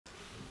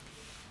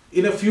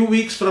in a few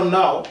weeks from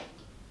now,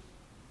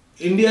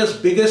 India's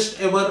biggest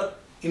ever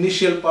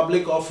initial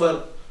public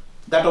offer,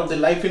 that of the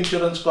Life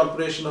Insurance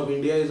Corporation of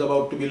India, is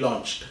about to be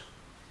launched.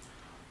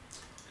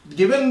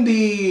 Given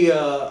the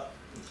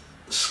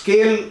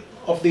scale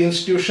of the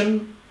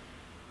institution,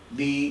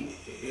 the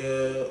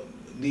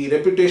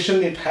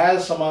reputation it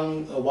has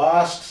among a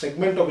vast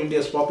segment of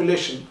India's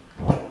population,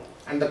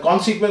 and the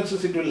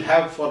consequences it will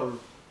have for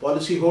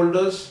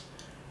policyholders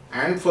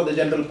and for the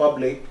general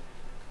public,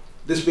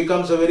 this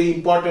becomes a very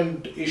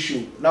important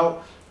issue.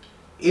 Now,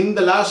 in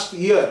the last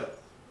year,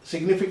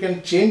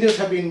 significant changes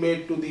have been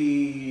made to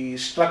the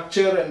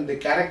structure and the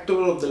character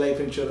of the Life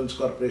Insurance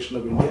Corporation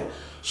of India.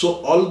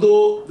 So,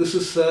 although this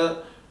is an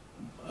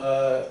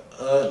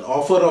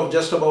offer of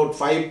just about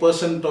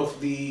 5% of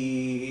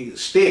the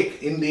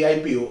stake in the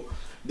IPO,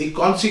 the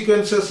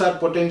consequences are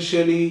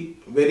potentially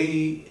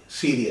very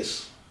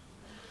serious.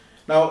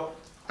 Now,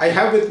 I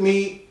have with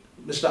me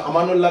Mr.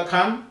 Amanulla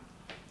Khan,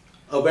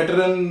 a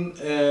veteran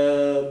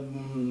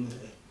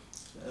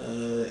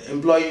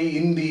employee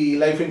in the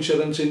life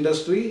insurance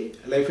industry,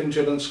 Life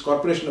Insurance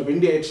Corporation of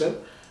India itself,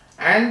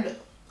 and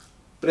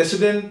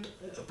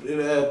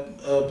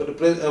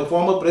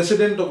former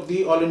president of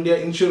the All India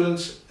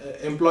Insurance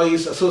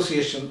Employees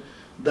Association,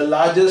 the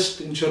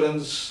largest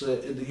insurance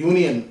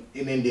union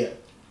in India.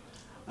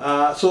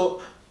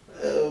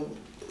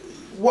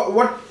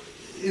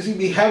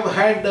 We have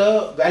had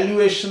a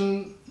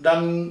valuation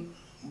done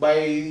by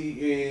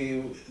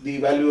the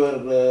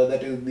valuer,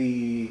 that is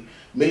the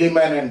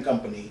Milliman and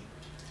Company,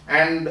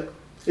 and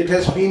it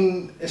has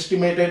been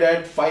estimated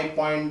at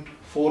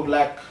 5.4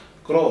 lakh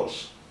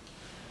crores.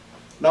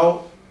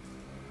 Now,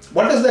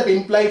 what does that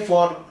imply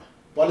for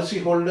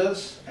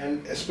policyholders,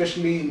 and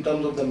especially in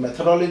terms of the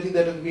methodology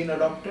that has been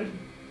adopted?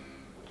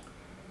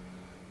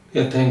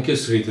 Yeah, thank you,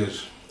 Sridhar.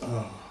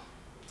 I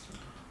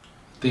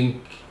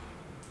think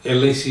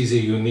LIC is a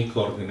unique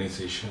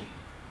organization.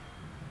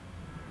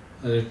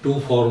 Two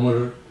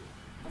former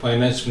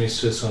finance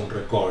ministers on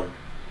record.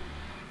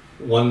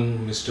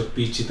 One, Mr.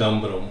 P.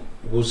 Chidambaram,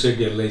 who said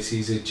LIC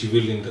is a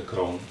jewel in the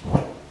crown.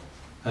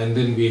 And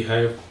then we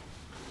have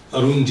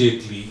Arun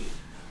Jaitley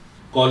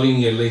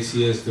calling LIC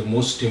as the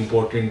most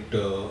important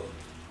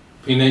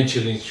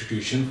financial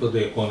institution for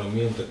the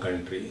economy of the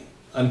country.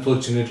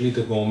 Unfortunately,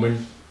 the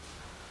government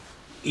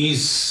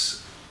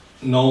is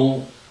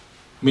now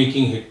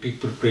making hectic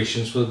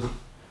preparations for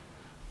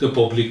the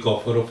public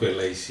offer of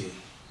LIC.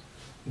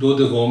 Though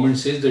the government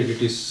says that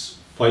it is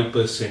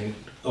 5%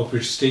 of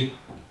its stake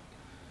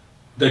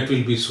that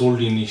will be sold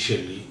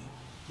initially,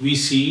 we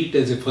see it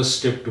as a first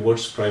step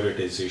towards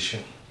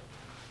privatization.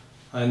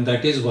 And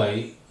that is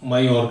why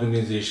my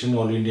organization,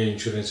 All India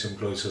Insurance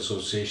Employees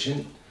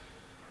Association,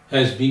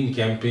 has been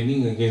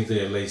campaigning against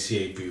the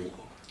LIC IPO.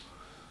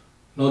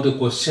 Now the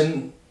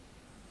question,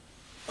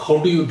 how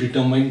do you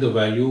determine the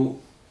value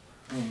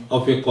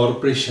of a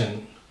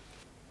corporation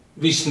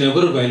which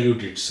never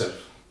valued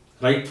itself?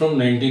 Right from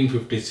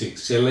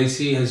 1956,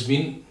 LIC has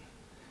been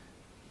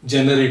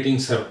generating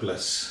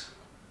surplus,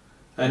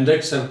 and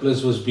that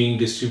surplus was being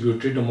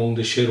distributed among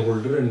the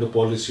shareholder and the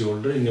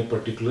policyholder in a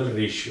particular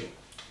ratio.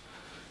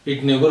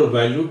 It never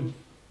valued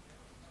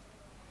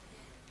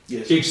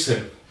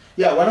itself.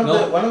 Yeah,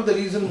 one of the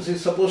reasons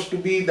is supposed to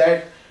be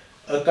that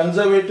a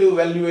conservative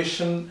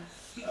valuation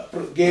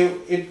gave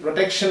it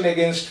protection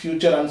against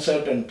future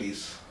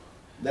uncertainties.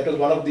 That was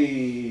one of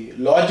the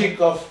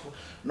logic of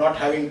not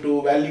having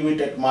to value it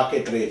at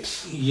market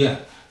rates. Yeah.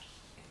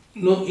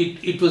 No,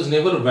 it was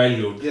never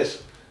valued.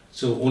 Yes.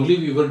 So only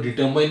we were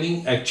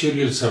determining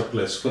actuarial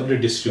surplus for the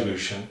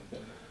distribution.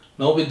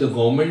 Now with the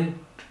government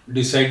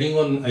deciding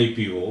on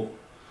IPO,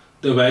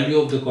 the value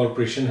of the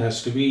corporation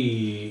has to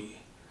be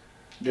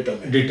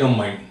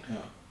determined. Yeah.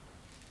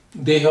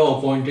 They have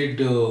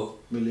appointed a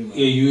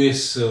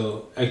US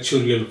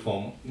actuarial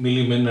firm,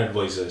 Milliman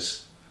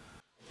Advisors.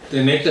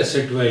 The net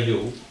asset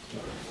value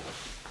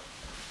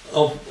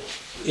of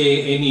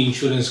any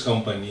insurance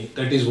company,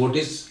 that is what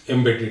is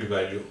embedded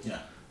value. Yeah.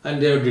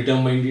 And they have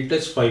determined it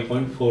as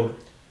 5.4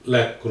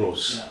 lakh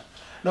crores. Yeah.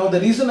 Now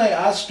the reason I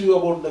asked you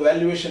about the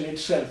valuation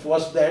itself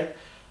was that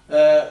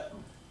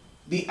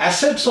the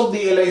assets of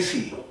the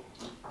LIC,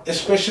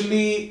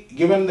 especially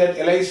given that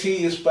LIC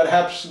is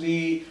perhaps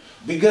the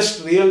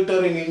biggest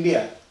realtor in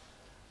India,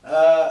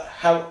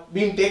 have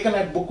been taken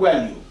at book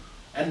value,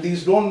 and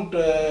these don't,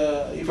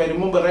 if I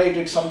remember right,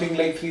 it's something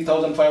like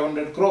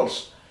 3,500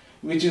 crores,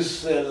 which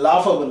is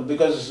laughable,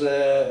 because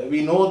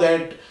we know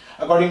that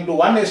according to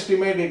one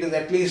estimate, it is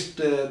at least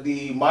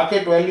the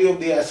market value of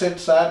the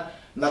assets are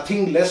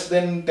nothing less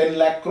than 10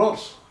 lakh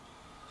crores.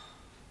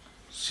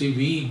 See,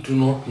 we do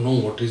not know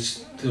what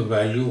is the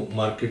value,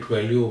 market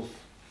value of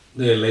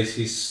the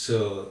LIC's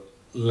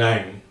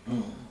land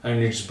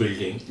and its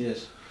building.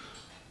 Yes.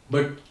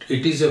 But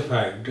it is a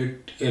fact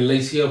that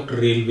LIC after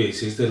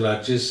railways is the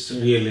largest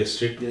real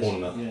estate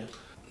owner. Yeah.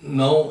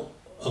 Now,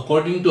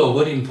 according to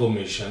our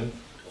information,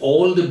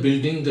 all the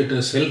buildings that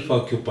are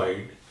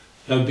self-occupied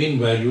have been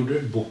valued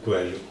at book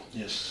value.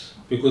 Yes.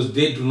 Because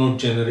they do not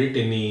generate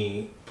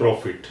any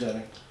profit.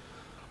 Correct.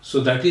 So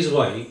that is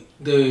why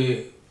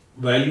the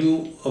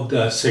value of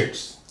the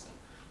assets,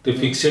 the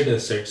fixed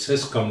assets,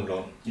 has come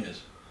down.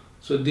 Yes.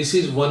 So this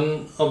is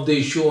one of the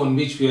issue on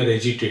which we are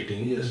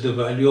agitating. Yes. The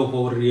value of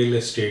our real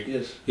estate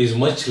Yes. is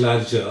much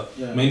larger,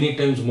 Yeah. many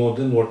times more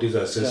than what is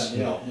assessed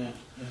now.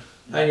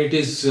 And it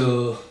is,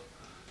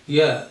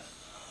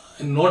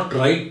 not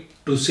right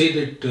to say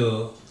that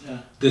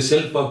the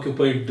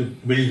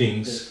self-occupied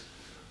buildings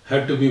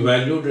have to be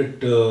valued at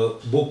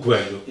book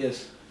value.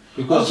 Yes.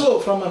 Because also,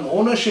 from an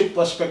ownership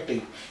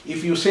perspective,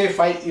 if you say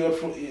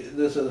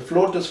the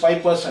float is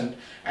 5%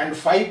 and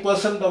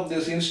 5% of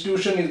this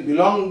institution is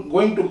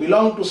going to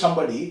belong to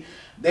somebody,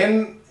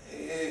 then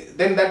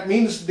that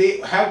means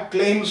they have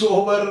claims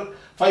over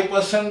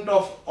 5%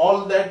 of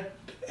all that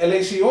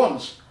LIC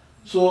owns.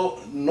 So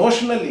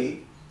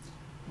notionally,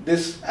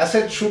 this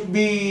asset should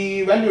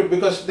be valued,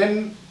 because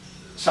then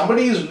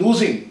somebody is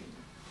losing.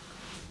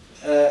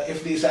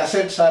 If these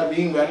assets are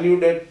being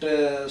valued at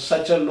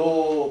such a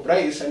low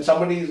price and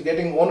somebody is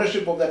getting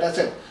ownership of that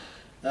asset,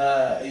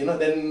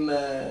 then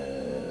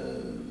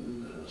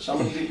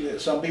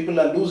some people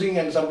are losing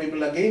and some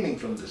people are gaining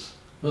from this.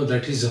 no,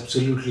 that is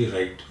absolutely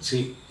right.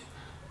 See,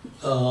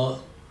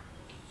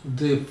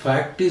 the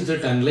fact is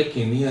that unlike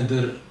any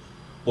other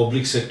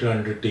public sector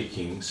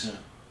undertakings,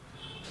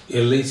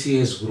 LIC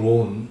has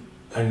grown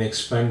and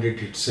expanded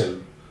itself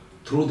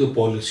through the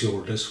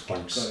policyholders'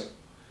 funds. Correct.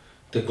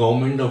 The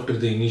government, after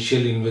the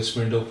initial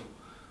investment of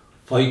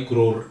 5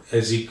 crore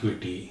as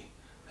equity,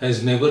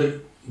 has never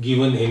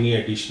given any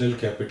additional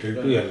capital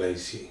to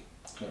LIC,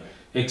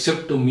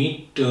 except to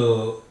meet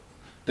the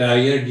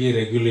IRDA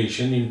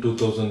regulation in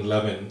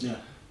 2011,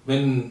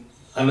 when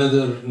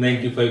another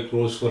 95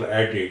 crores were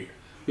added,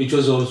 which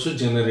was also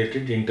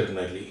generated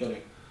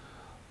internally.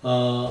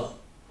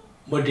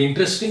 But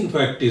interesting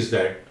fact is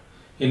that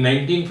in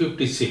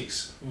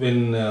 1956,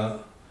 when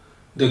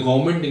the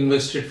government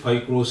invested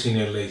 5 crores in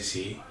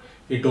LIC,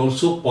 it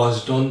also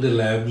passed on the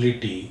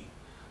liability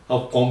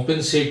of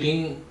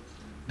compensating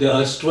the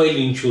erstwhile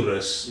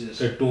insurers,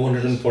 the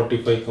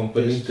 245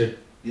 companies that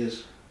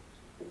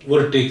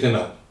were taken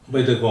up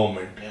by the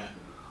government.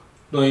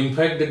 Now, in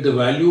fact, that the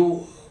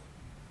value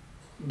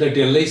that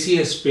LIC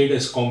has paid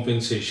as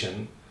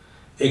compensation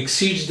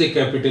exceeds the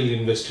capital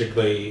invested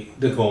by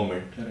the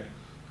government.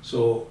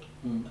 So,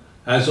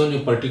 as on a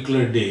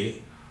particular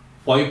day,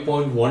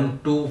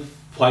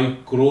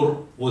 5.125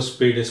 crore was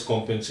paid as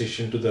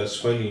compensation to the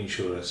erstwhile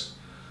insurers.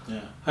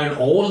 And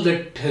all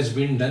that has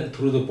been done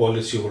through the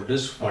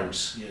policyholders'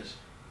 funds.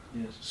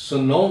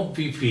 So now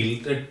we feel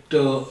that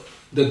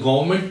the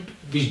government,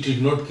 which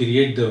did not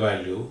create the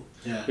value,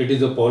 it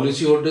is the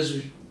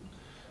policyholders'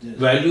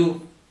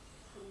 value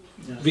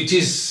which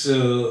is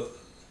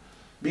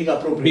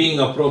being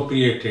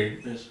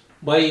appropriated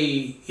by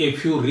a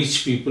few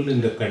rich people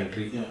in the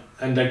country.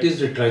 And that is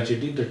the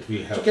tragedy that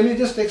we have. So can you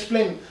just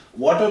explain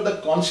what are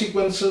the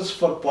consequences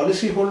for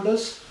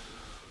policyholders?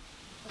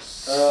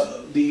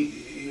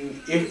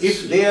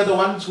 If they are the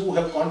ones who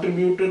have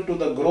contributed to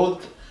the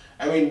growth,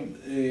 I mean,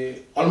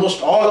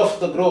 almost all of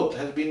the growth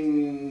has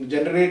been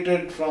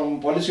generated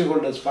from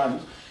policyholders'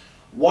 funds.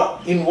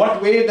 In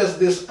what way does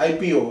this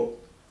IPO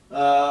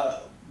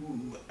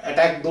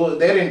attack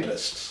their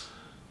interests?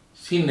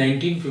 See, in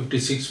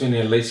 1956,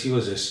 when LIC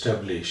was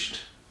established,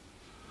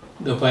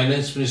 the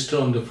finance minister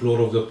on the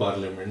floor of the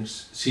parliament,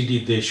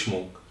 C.D.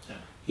 Deshmukh,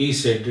 he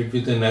said that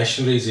with the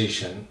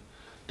nationalization,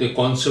 the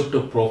concept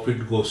of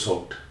profit goes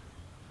out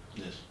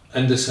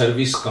and the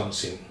service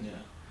comes in.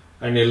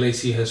 And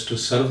LIC has to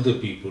serve the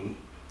people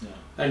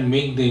and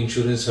make the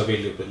insurance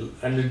available,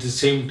 and at the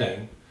same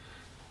time,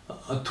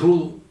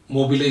 through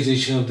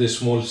mobilization of the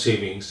small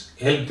savings,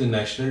 help the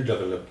national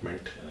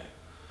development.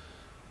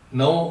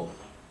 Now,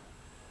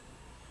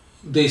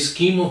 the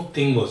scheme of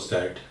thing was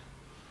that,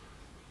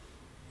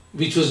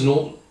 which was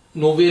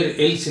nowhere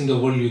else in the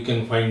world you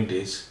can find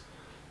this,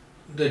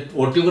 that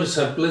whatever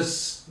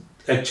surplus,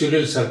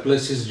 actual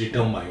surplus is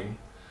determined,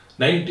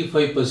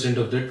 95%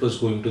 of that was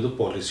going to the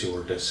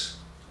policyholders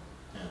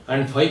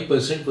and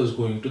 5% was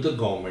going to the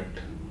government.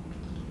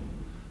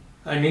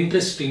 And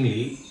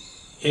interestingly,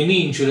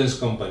 any insurance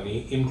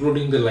company,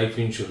 including the life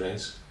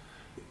insurance,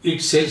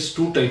 it sells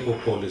two types of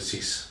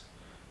policies.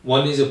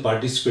 One is a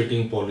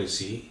participating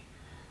policy,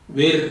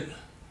 where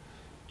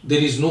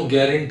there is no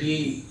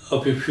guarantee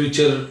of a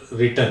future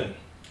return,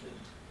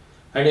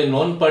 and a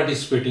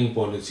non-participating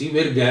policy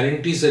where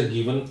guarantees are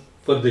given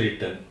for the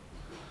return.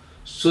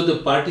 So the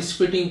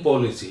participating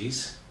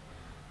policies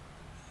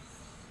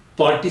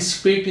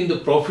participate in the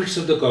profits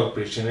of the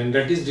corporation, and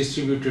that is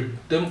distributed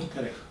to them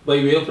by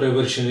way of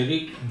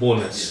reversionary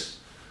bonus.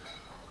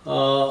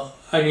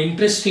 And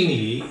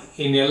interestingly,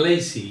 in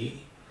LIC,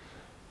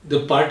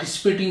 the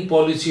participating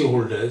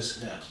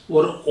policyholders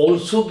were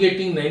also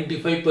getting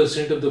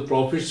 95% of the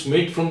profits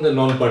made from the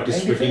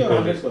non-participating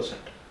policies.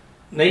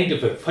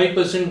 95.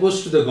 5%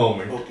 goes to the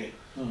government.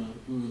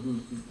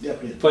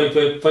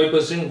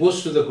 5%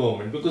 goes to the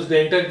government, because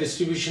the entire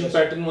distribution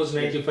pattern was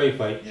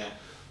 95-5.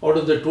 Out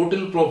of the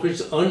total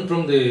profits earned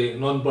from the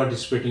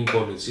non-participating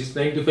policies,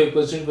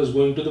 95% was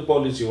going to the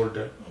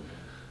policyholder.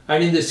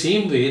 And in the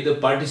same way, the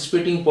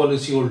participating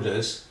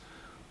policyholders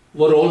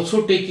were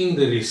also taking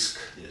the risk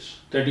Yes.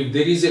 that if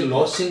there is a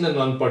loss in the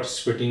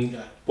non-participating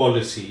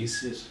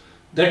policies, Yes.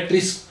 that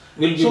risk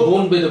will be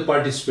borne by the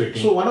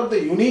participating. So one of the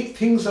unique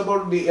things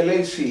about the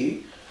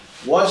LIC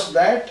was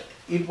that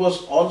it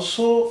was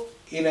also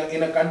in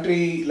a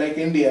country like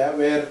India,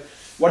 where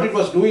what it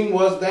was doing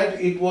was that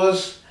it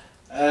was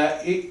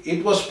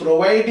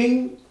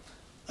providing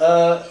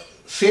a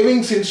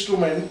savings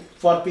instrument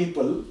for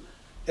people,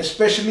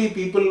 especially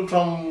people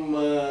from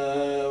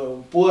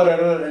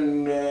poorer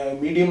and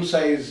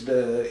medium-sized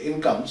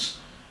incomes,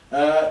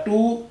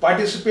 to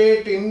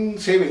participate in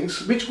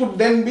savings, which could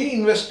then be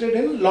invested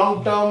in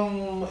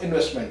long-term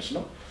investments,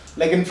 no,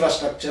 like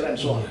infrastructure and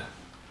so on.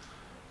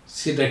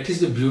 See, that is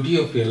the beauty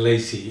of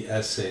LIC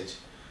as such,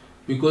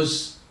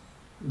 because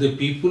the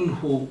people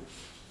who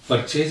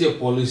purchase a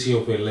policy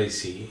of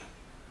LIC,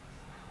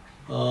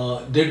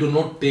 they do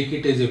not take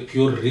it as a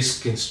pure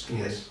risk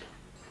instrument. Yes.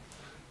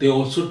 They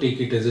also take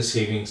it as a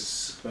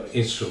savings Correct.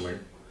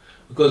 instrument,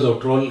 because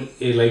after all,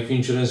 a life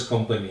insurance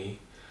company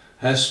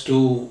has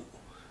to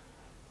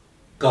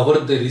cover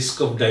the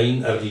risk of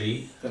dying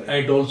early. Correct.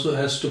 and also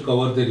has to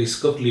cover the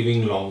risk of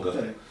living longer.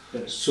 Correct.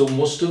 Correct. So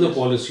most of the Yes.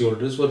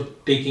 policyholders were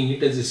taking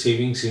it as a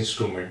savings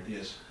instrument.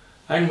 Yes.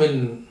 And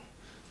when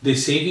the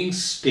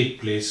savings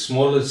take place,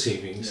 smaller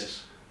savings, Yes.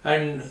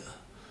 and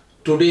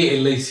today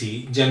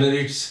LIC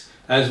generates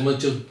as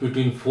much as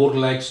between 4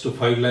 lakhs to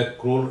 5 lakh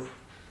crore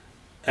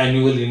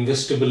annual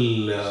investable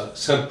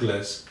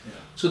surplus. Yeah.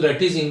 So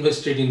that is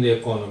invested in the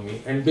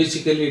economy, and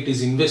basically it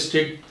is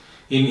invested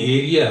in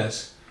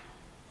areas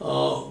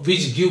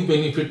which give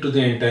benefit to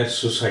the entire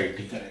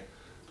society. Correct.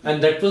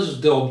 And that was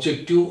the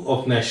objective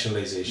of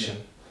nationalization.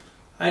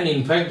 And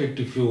in fact,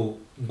 if you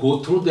go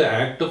through the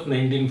Act of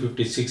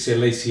 1956,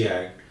 LIC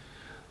Act,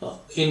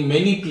 in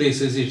many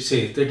places it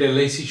says that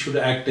LIC should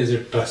act as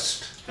a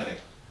trust.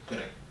 Correct.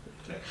 Correct.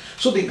 Correct.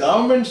 So the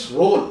government's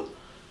role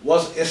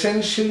was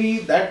essentially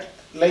that,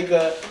 like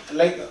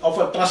of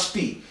a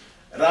trustee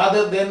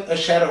rather than a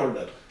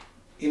shareholder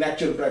in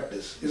actual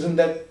practice. Isn't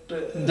that?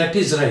 That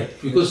is right,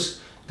 because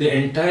the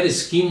entire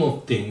scheme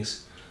of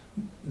things,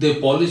 the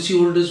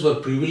policyholders were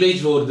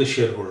privileged over the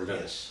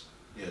shareholders.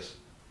 Yes. Yes.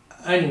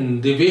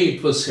 And the way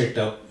it was set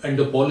up, and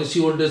the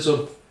policyholders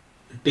are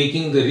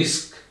taking the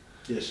risk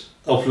Yes.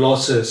 of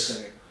losses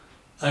Correct.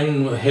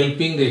 and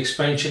helping the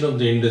expansion of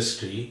the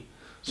industry.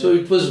 So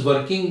it was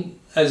working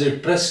as a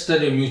trust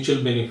and a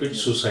mutual benefit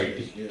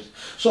society. Yes.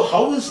 So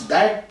how is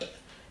that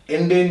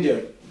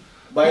endangered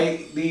by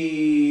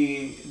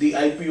the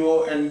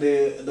IPO and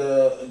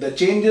the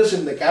changes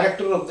in the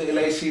character of the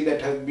LIC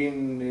that have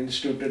been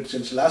instituted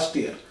since last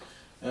year?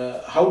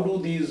 How do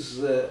these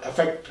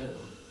affect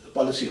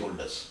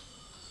policyholders?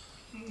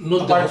 No,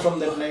 Apart from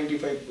that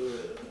 95.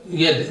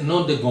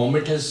 the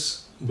government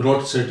has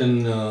brought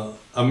certain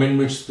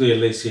amendments to the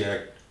LIC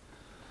Act,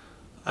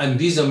 and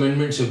these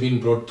amendments have been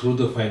brought through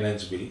the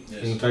finance bill.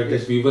 Yes. In fact,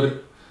 Yes. we were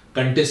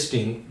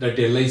contesting that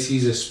LIC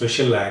is a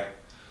special act,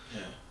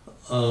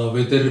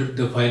 whether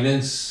the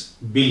finance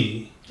bill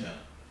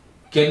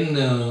can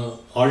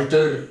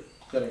alter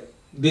Correct.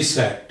 this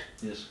act.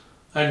 Yes.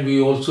 And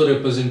we also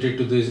represented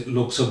to the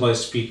Lok Sabha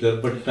speaker,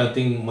 but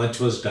nothing much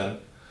was done.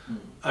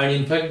 And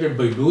in fact, that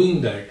by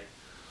doing that,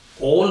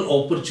 all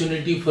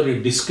opportunity for a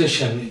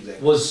discussion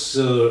Exactly. was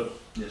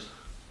Yes.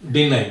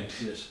 denied.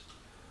 Yes.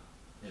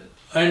 Yes.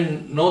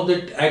 And now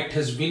that act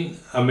has been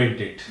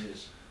amended.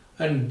 Yes.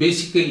 And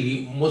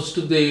basically, most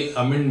of the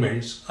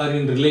amendments are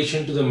in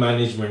relation to the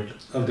management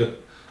of the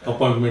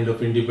appointment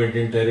of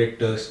independent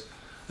directors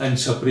and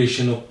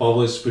separation of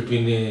powers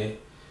between a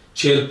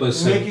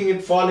chairperson, Making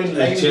it fall in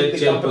line with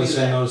the company's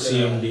chairperson or act.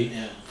 CMD,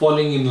 Yeah.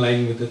 falling in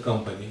line with the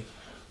company.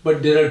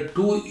 But there are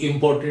two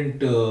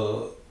important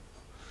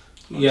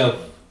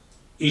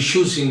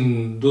issues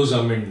in those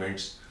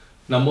amendments.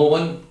 Number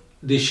one,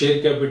 the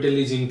share capital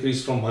is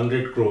increased from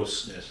 100 crores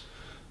Yes.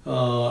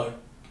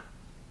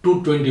 to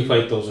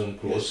 25,000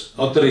 crores, Yes.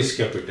 authorized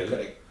capital.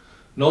 Correct.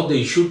 Now the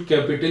issued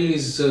capital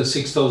is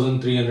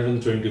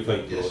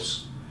 6,325 Yes. crores.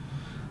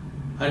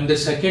 And the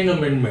second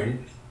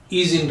amendment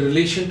is in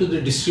relation to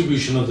the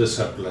distribution of the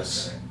surplus.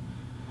 Correct.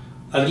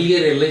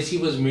 Earlier LIC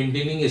was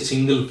maintaining a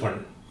single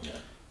fund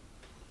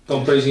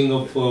comprising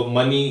of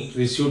money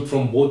received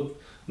from both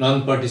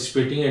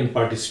non-participating and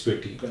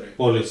participating Correct.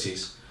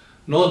 policies.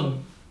 Now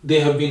they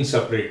have been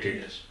separated.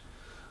 Yes.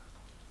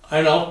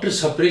 And after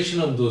separation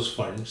of those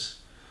funds,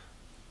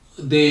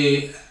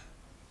 the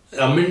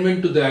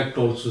amendment to the Act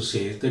also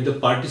says that the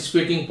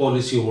participating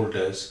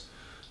policyholders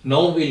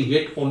now will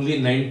get only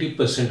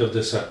 90% of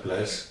the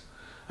surplus,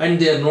 and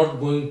they will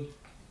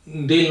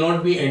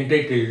not be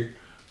entitled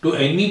to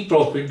any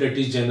profit that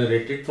is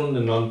generated from the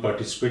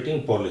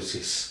non-participating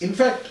policies. In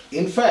fact,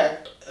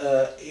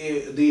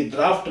 the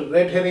draft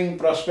red herring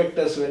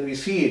prospectus, when we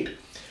see it,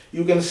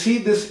 you can see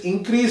this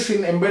increase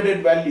in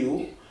embedded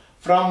value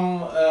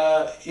from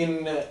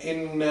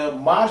in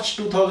March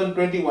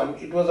 2021,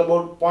 it was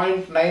about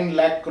 0.9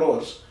 lakh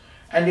crores,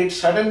 and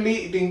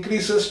it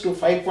increases to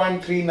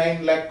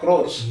 5.39 lakh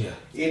crores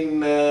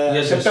in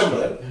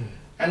September.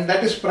 And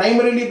that is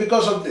primarily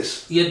because of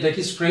this. Yeah, that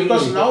is primarily.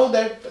 Because now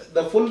that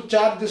the full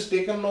charge is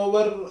taken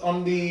over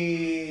on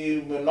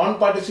the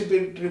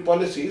non-participatory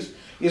policies,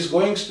 is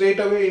going straight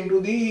away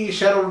into the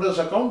shareholders'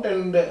 account,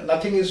 and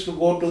nothing is to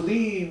go to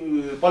the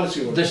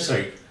policyholders. That's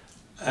right.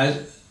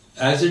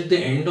 As at the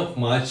end of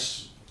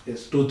March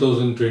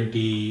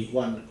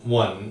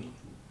 2021,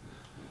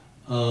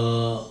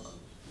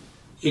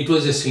 it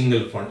was a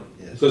single fund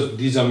because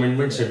these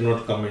amendments had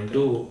not come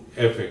into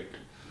effect.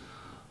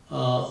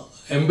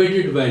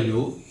 Embedded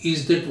value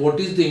is that what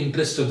is the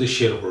interest of the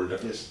shareholder.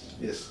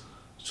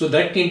 So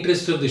that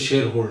interest of the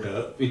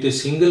shareholder with a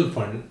single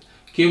fund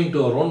came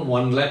to around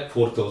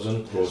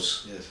 1,04,000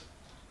 crores.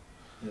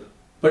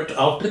 But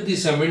after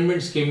these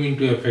amendments came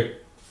into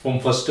effect from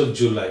 1st of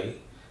July,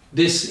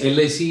 this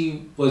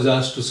LIC was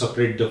asked to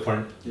separate the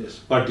fund,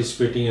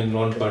 participating and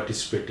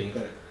non-participating.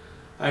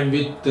 And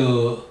with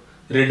the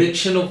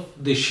reduction of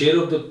the share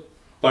of the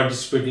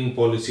participating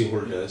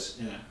policyholders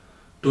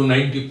to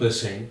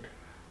 90%,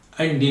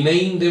 and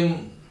denying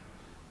them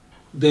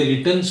the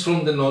returns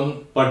from the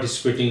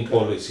non-participating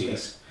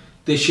policies,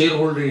 the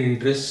shareholder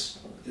interest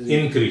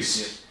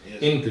increased.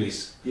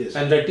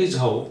 And that is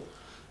how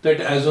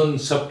that as on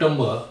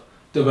September,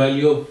 the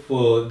value of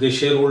the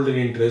shareholder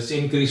interest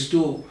increased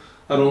to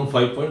around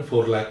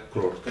 5.4 lakh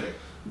crore.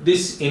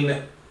 This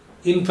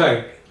in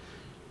fact,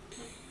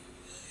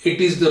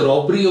 it is the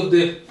robbery of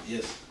the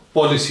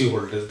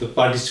policyholders, the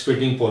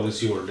participating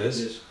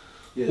policyholders,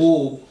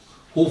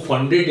 who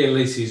funded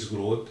LIC's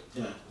growth,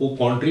 who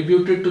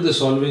contributed to the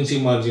solvency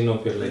margin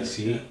of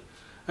LIC,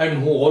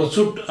 and who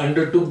also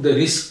undertook the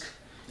risk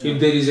if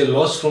there is a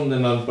loss from the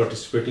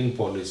non-participating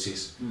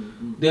policies.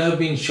 They have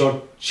been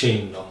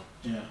short-changed now,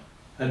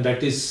 and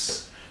that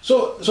is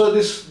so.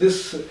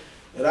 This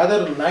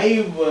rather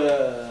naive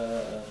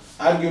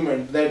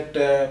argument that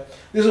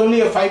this is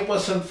only a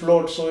 5%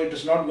 float, so it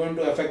is not going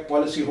to affect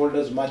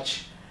policyholders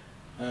much.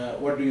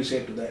 What do you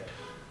say to that?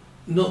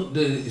 No,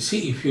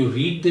 see, if you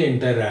read the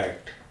entire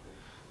act,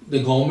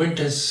 the government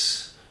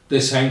has the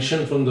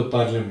sanction from the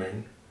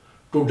parliament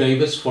to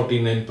divest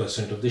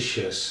 49% of the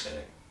shares.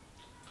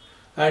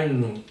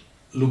 And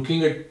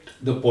looking at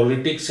the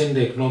politics and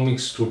the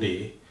economics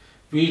today,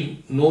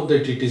 we know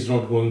that it is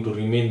not going to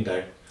remain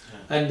that.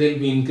 And there will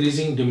be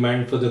increasing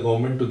demand for the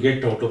government to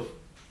get out of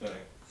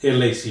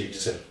LIC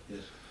itself.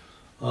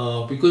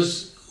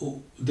 Because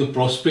the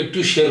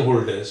prospective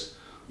shareholders,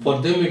 for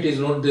them it is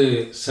not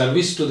the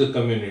service to the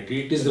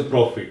community, it is the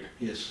profit.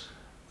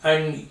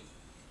 And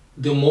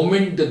the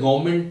moment the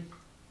government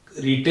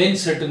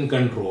retains certain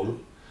control,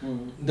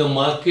 the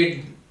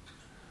market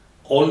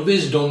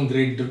always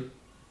downgrade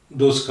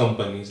those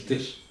companies.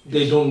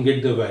 They don't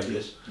get the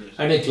value.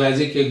 And a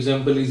classic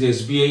example is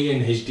SBI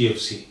and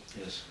HDFC.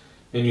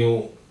 When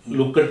you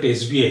look at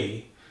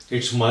SBI,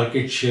 its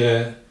market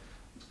share,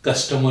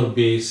 customer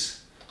base,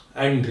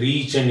 and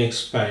reach and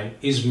expand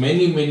is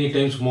many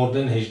times more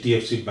than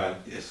HDFC Bank.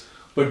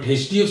 But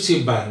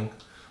HDFC Bank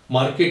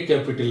market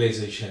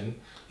capitalization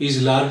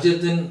is larger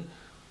than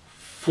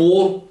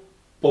 4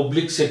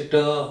 public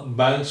sector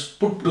banks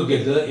put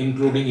together,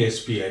 including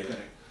SBI.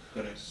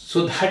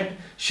 So that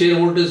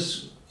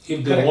shareholders,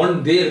 if they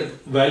want their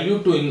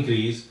value to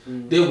increase,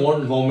 they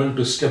want government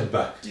to step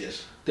back.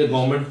 The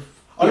government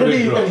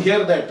already you can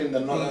hear that in the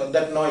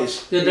that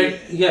noise.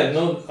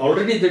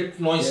 Already that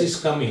noise is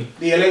coming.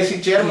 The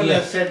LIC chairman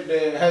has said,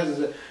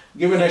 has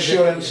given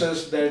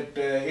assurances that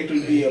it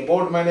will be a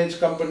board managed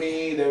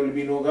company, there will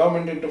be no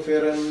government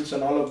interference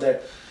and all of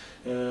that.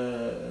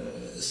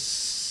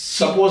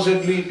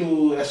 Supposedly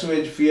to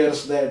assuage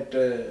fears that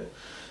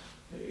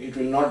it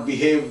will not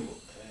behave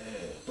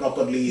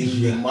properly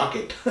in the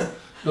market.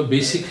 No,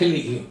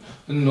 basically,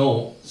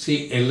 no.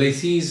 See,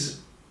 LIC is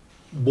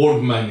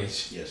board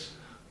managed.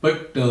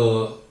 But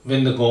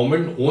when the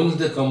government owns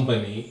the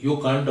company,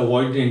 you can't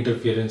avoid the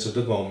interference of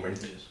the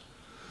government.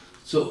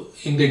 So,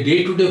 in the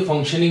day-to-day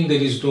functioning,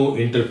 there is no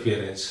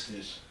interference.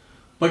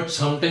 But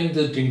sometimes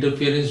that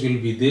interference will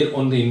be there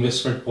on the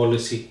investment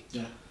policy.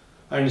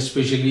 And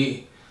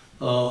especially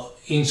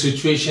in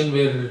situation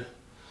where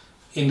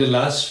in the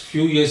last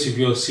few years, if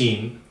you have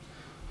seen,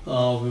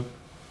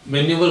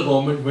 whenever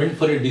government went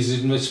for a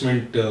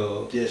disinvestment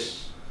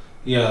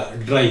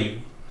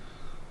drive,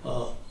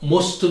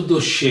 most of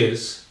those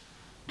shares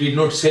did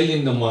not sell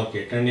in the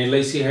market, and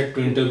LIC had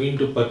to intervene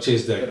to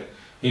purchase that,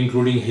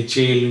 including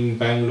HAL in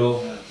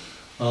Bangalore,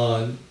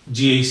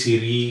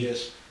 GIC Re,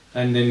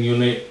 and then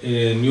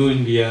New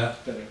India,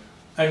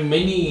 and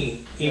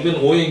many, even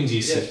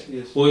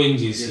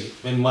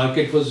ONGC. When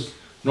market was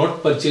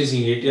not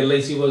purchasing it,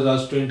 LIC was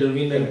asked to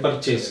intervene and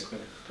purchase.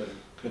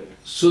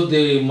 So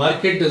the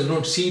market does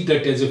not see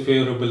that as a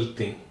favorable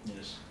thing,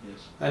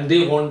 and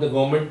they want the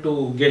government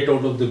to get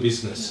out of the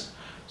business.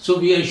 So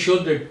we are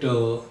sure that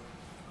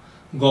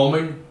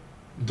government,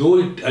 though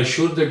it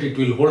assured that it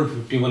will hold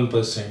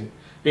 51%,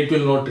 it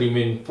will not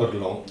remain for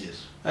long.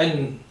 Yes.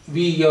 And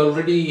we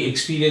already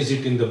experience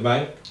it in the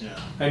bank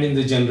and in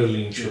the general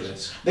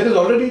insurance. Yes. There is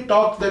already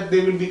talk that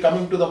they will be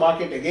coming to the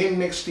market again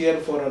next year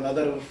for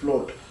another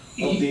float.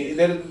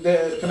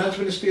 The Finance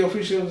Ministry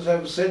officials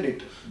have said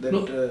it.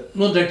 That,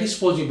 no, that is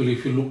possible.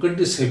 If you look at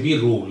the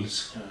SEBI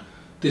rules,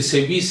 the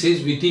SEBI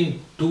says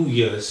within 2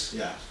 years,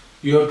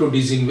 you have to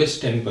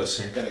disinvest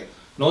 10%. Correct.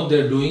 Now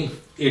they are doing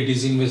a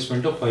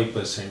disinvestment of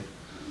 5%.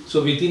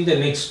 So within the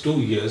next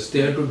 2 years,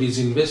 they have to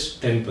disinvest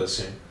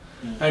 10%.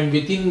 And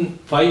within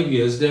 5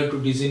 years, they have to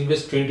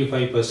disinvest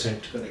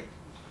 25%. Correct.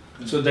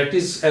 So that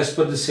is as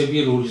per the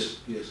SEBI rules.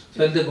 Yes.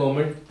 So the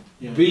government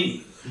will,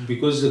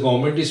 because the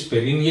government is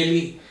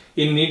perennially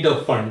in need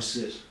of funds,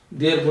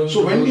 they are going to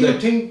do that. So when do you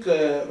think,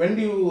 when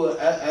do you,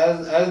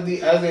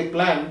 as a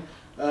plan,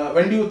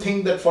 when do you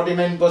think that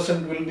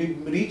 49% will be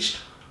reached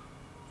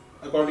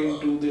according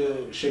to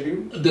the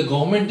schedule? The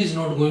government is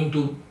not going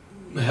to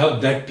have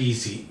that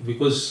easy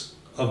because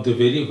of the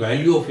very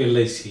value of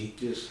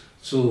LIC. Yes.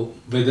 So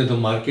whether the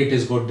market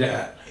has got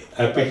the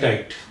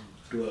appetite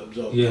to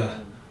absorb.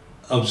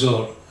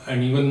 Absorb.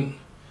 And even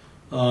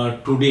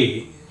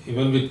today,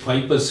 even with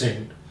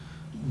 5%,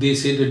 they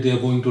say that they are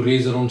going to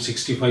raise around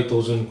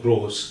 65,000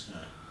 crores.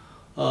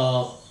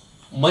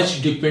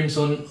 Much depends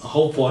on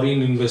how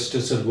foreign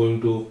investors are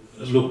going to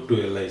look to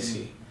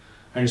LIC.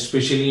 And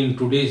especially in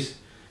today's,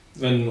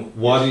 when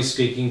war is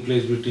taking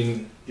place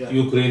between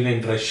Ukraine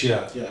and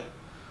Russia,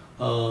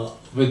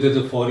 whether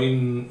the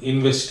foreign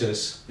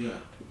investors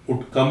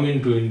would come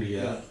into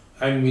India,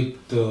 and with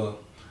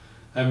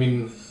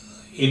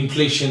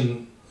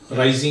inflation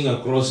rising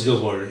across the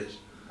world,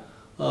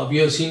 we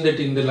have seen that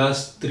in the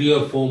last 3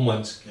 or 4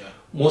 months,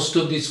 most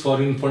of these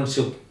foreign funds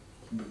have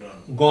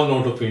gone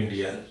out of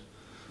India.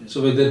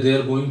 So whether they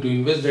are going to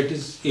invest, that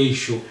is a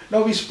issue.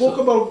 Now we spoke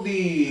about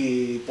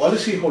the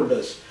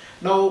policyholders.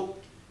 Now,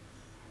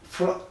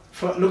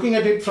 looking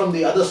at it from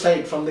the other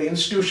side, from the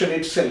institution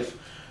itself,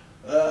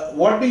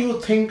 what do you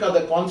think are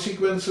the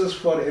consequences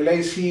for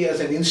LIC as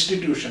an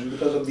institution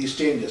because of these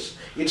changes?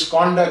 Its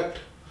conduct,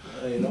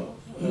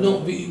 No,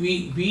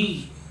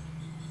 we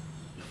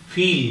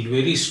feel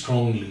very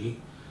strongly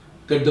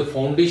that the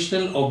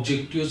foundational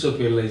objectives of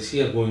LIC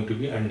are going to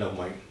be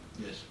undermined.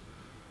 Yes.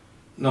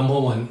 Number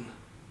one,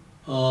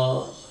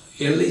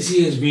 LIC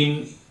has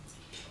been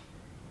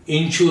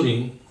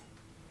insuring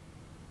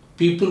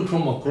people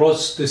from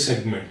across the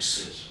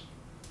segments. Yes.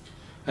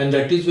 And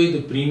that is why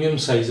the premium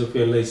size of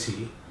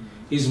LIC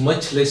is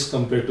much less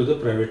compared to the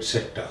private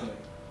sector.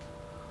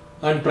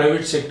 And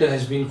private sector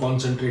has been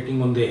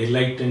concentrating on the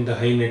elite and the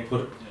high net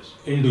worth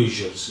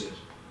individuals.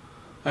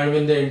 And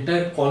when the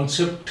entire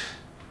concept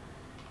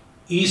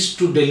is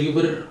to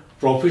deliver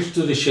profits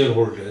to the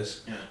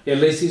shareholders,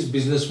 LIC's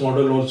business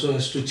model also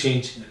has to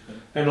change.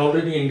 And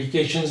already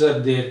indications are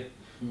there.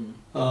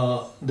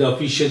 The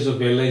officials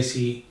of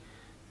LIC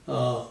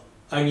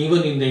and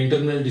even in the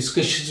internal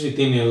discussions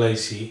within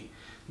LIC,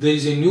 there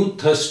is a new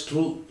thrust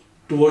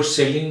towards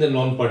selling the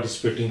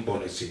non-participating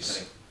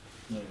policies.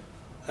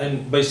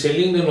 And by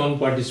selling the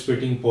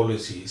non-participating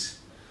policies,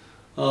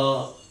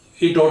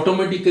 it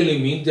automatically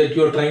means that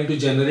you are trying to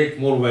generate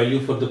more value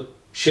for the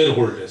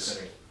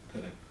shareholders.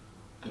 Correct.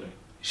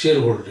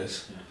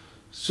 Shareholders.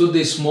 So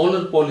the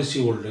smaller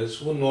policyholders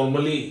who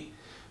normally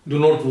do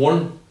not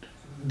want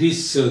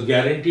these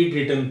guaranteed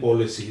return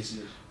policies,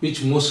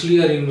 which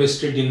mostly are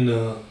invested in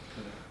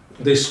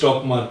the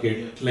stock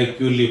market, like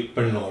ULIP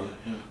and all,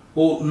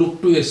 who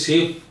look to a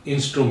safe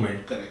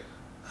instrument,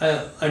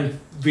 and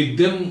with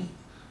them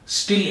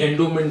still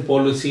endowment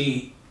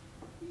policy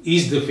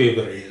is the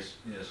favorite.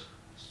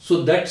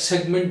 So that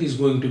segment is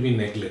going to be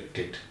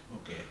neglected.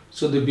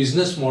 So the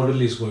business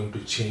model is going to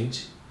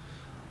change.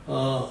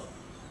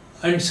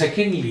 And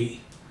secondly,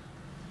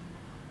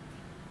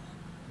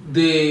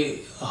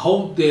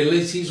 how the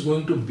LIC is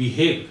going to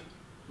behave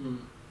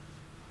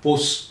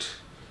post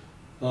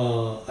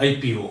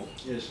IPO,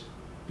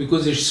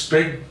 because it's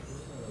spread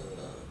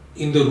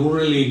in the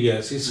rural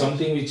areas is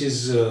something which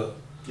is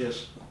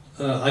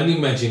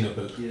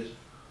unimaginable.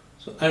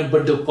 So,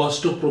 but the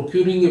cost of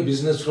procuring a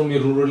business from a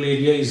rural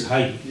area is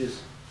high.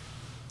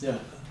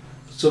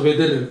 So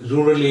whether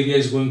rural area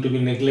is going to be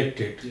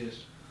neglected,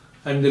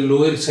 and the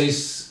lower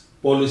size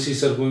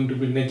policies are going to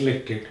be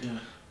neglected,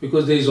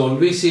 because there is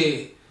always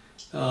a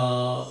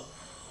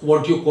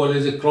what you call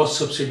as a cross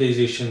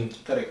subsidization.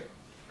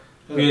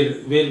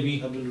 Where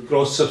we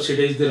cross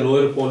subsidize the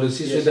lower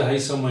policies with the high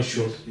sum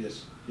assured.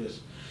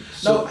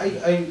 So, now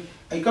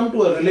I come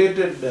to a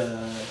related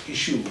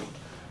issue,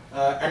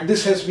 and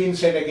this has been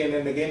said again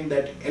and again,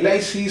 that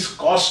LIC's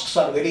costs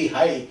are very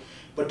high,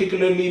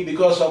 particularly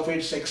because of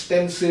its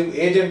extensive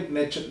agent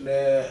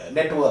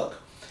network.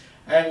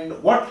 And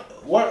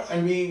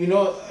we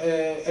know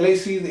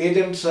LIC's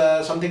agents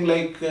something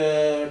like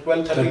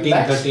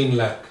 13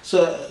 lakh.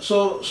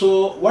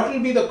 So what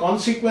will be the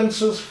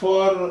consequences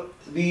for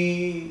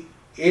the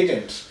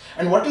agents,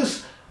 and what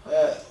is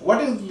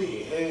the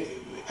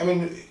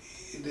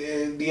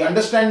the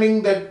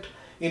understanding that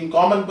in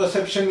common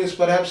perception is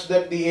perhaps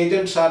that the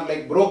agents are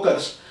like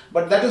brokers,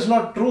 but that is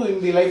not true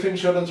in the life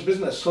insurance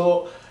business.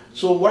 So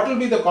what will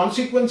be the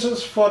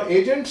consequences for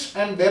agents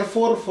and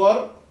therefore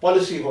for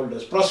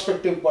policyholders,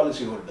 prospective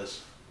policyholders?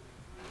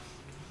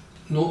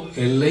 No,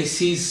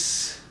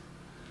 LIC's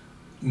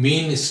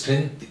main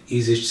strength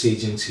is its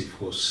agency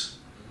force.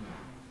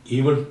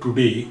 Even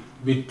today,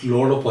 with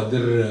lot of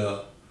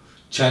other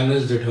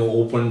channels that have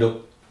opened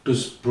up to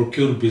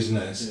procure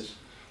business, Yes.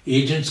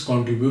 agents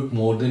contribute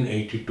more than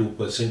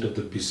 82% of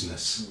the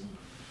business.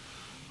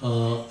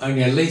 An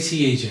LIC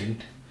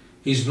agent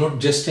is not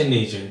just an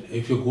agent.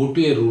 If you go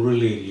to a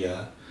rural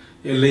area,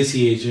 LIC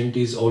agent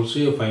is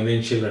also a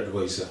financial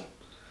advisor,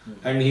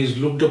 and he is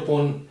looked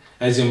upon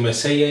as a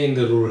messiah in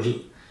the rural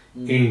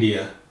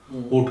India, who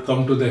would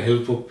come to the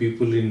help of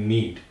people in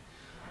need.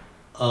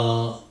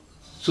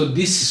 So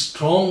this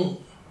strong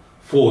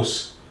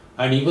force,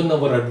 and even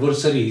our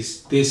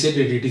adversaries, they say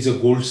that it is a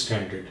gold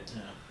standard.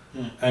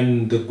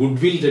 And the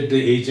goodwill that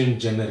the agent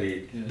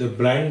generate, the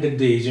brand that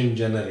the agent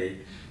generate,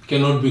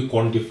 cannot be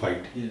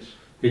quantified. Yes.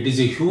 It is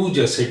a huge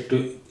asset to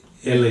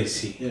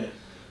LIC. Yeah.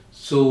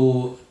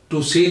 So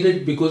to say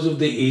that because of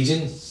the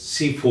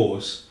agency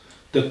force,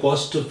 the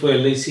cost of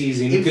LIC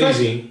is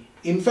increasing.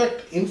 In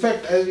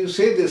fact, as you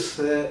say this,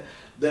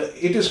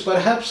 it is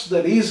perhaps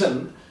the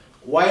reason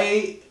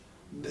why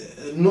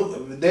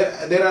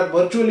there are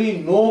virtually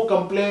no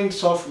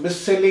complaints of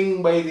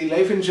mis-selling by the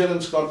Life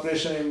Insurance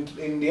Corporation in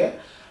India,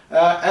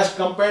 as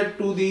compared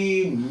to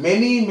the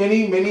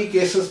many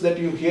cases that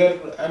you hear.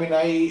 I mean,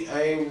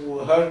 I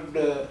heard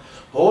a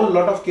whole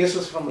lot of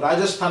cases from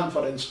Rajasthan,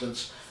 for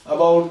instance,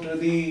 about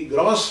the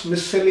gross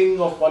mis-selling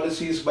of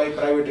policies by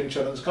private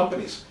insurance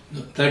companies.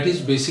 That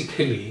is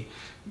basically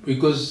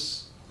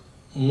because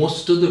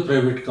most of the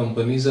private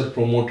companies are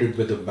promoted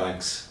by the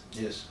banks.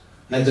 Yes.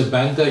 And the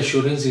bank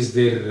assurance is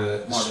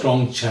their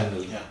strong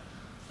channel. Yeah.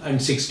 And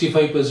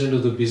 65%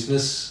 of the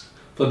business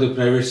for the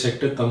private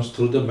sector comes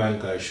through the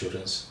bank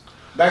assurance.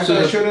 Bank So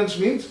assurance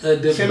means the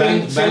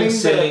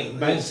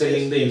bank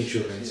selling the yes,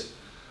 insurance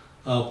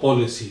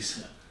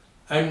policies.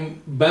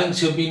 And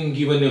banks have been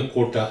given a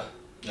quota.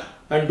 Yeah.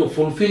 And to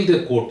fulfill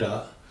the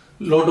quota,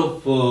 lot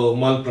of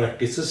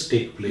malpractices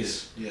take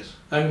place. Yes.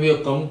 And we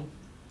have come,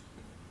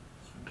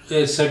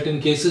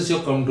 certain cases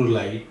have come to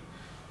light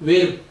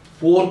where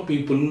poor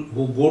people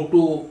who go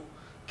to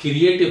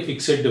create a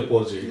fixed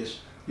deposit, Yes.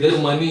 their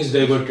money is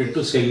diverted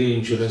to sell the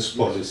insurance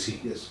policy.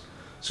 Yes.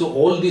 So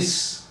all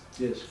this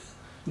Yes.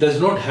 does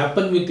not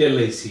happen with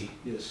LIC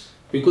Yes.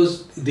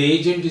 because the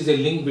agent is a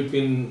link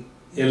between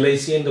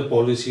LIC and the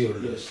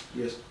policyholder. Yes.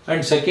 Yes.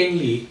 And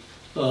secondly,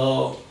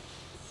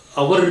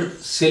 our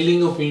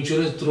selling of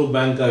insurance through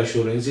bank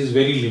assurance is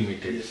very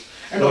limited. Yes.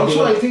 And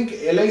also, I think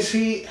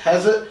LIC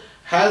has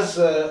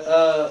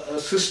a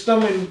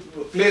system in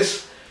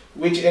place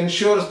which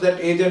ensures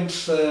that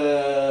agents,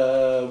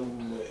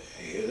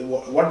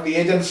 what the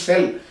agents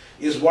sell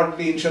is what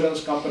the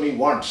insurance company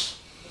wants.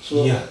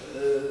 So,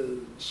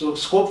 so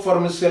scope for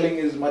mis-selling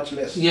is much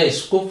less. Yeah,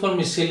 scope for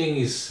mis-selling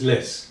is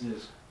less.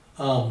 Yes.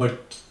 But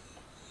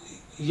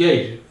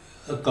yeah,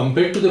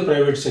 compared to the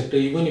private sector,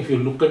 even if you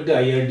look at the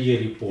IRDA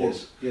report,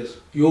 Yes.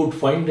 you would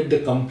find that the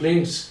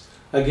complaints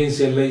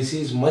against LIC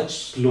is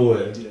much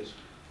lower Yes.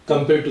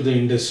 compared to the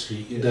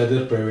industry, Yes. the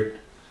other private.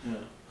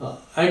 Yeah.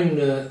 And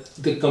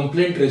the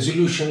complaint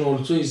resolution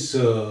also is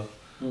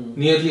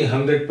nearly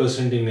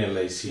 100% in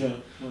LIC. Yeah.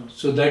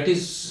 So that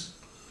is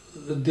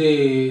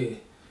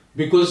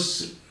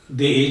because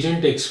the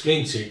agent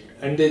explains it,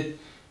 and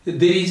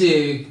there is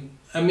a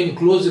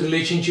close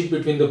relationship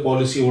between the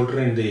policyholder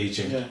and the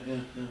agent. Yeah.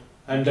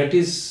 And that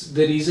is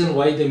the reason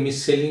why the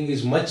mis-selling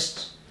is much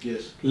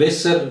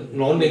lesser,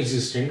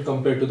 non-existent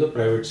compared to the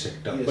private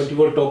sector. Yes. But you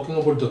were talking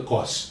about the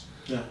cost.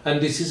 Yeah. And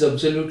this is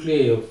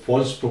absolutely a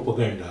false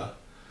propaganda,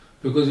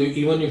 because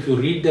even if you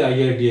read the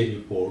IRDA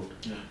report,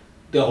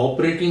 the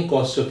operating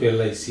cost of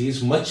LIC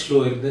is much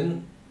lower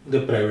than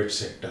the private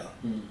sector.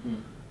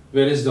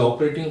 Whereas the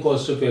operating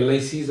cost of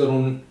LIC is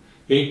around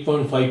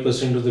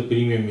 8.5% of the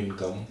premium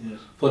income. Yes.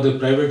 For the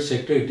private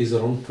sector, it is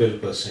around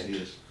 12%.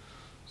 Yes.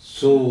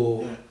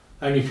 So,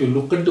 and if you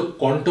look at the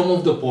quantum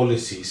of the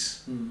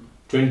policies,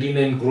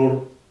 29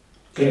 crore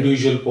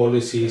individual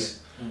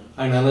policies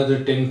and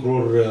another 10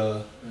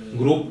 crore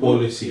group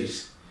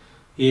policies,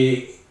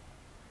 a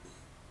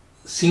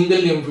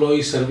single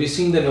employee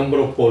servicing the number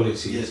of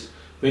policies, Yes.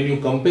 when you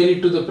compare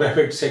it to the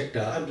private sector,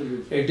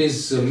 Absolutely. it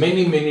is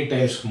many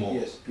times more.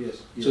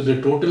 Yes. So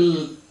the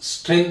total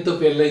strength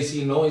of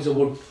LIC now is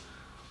about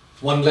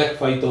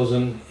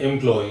 1,05,000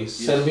 employees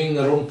serving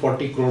around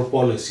 40 crore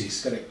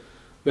policies. Correct.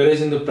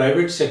 Whereas in the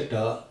private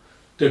sector,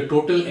 the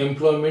total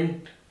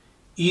employment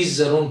is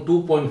around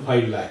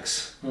 2.5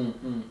 lakhs.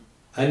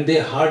 And they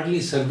hardly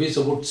service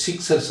about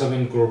 6 or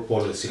 7 crore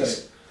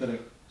policies.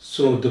 Correct.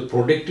 So the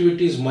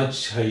productivity is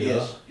much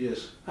higher.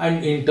 Yes.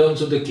 And in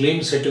terms of the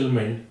claim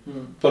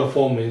settlement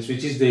performance,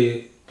 which is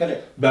the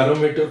Correct.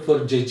 barometer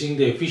for judging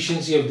the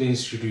efficiency of the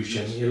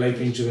institution, a life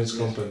insurance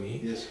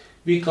company, Yes.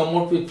 we come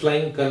out with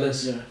flying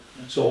colors. Yeah.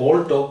 So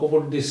all talk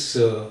about this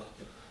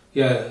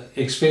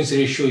expense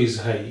ratio is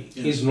high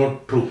is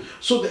not true.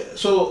 So,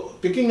 so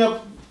picking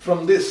up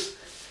from this,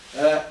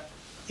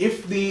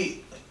 if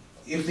the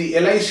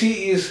LIC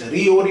is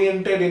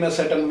reoriented in a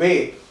certain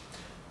way,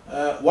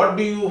 what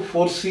do you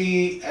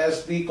foresee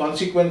as the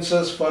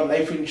consequences for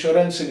life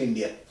insurance in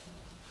India?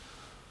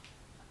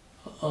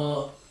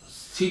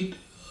 See,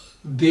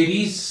 there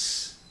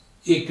is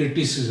a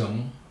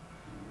criticism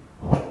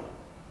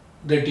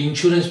that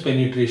insurance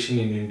penetration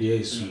in India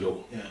is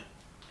low. Yeah.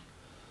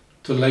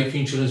 So life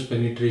insurance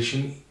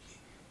penetration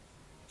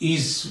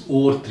is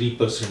over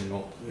 3%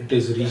 now. It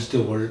has reached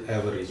the world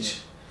average.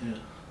 Yeah.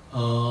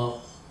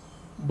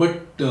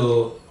 But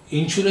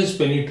insurance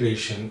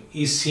penetration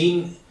is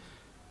seen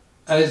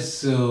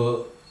as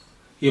a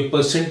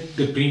percent,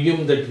 the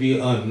premium that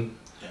we earn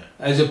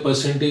as a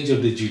percentage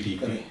of the GDP.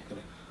 Correct.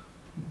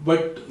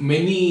 But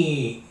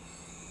many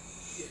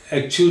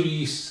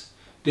actuaries,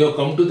 they have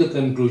come to the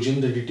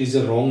conclusion that it is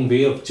a wrong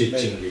way of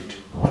judging it.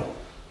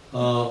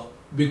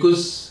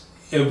 Because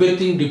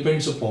everything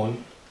depends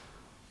upon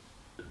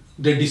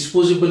the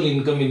disposable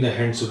income in the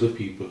hands of the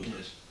people.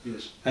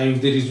 Yes. And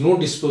if there is no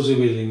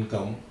disposable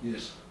income,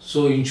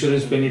 so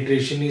insurance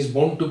penetration is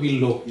bound to be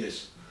low.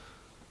 Yes.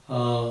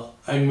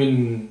 I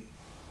mean,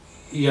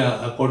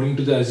 according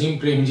to the Azim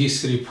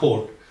Premji's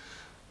report,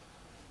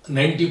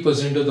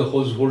 90% of the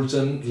households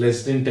earn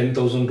less than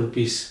 10,000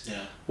 rupees.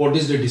 Yeah. What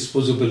is the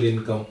disposable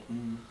income?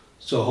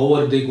 So how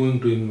are they going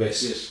to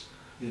invest?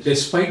 Yes.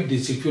 Despite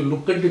this, if you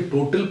look at the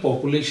total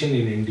population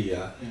in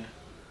India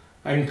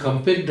and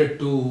compare that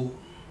to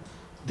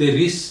the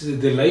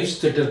lives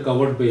that are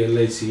covered by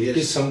LIC, it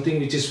is something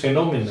which is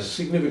phenomenal.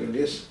 Significant,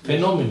 yes.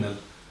 Phenomenal.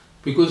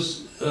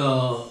 Because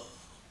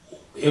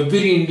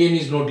every Indian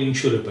is not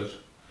insurable.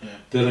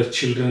 There are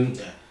children.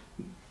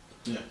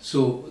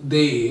 So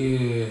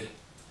the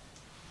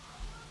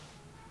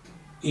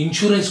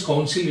Insurance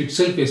Council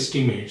itself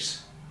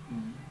estimates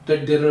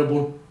that there are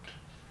about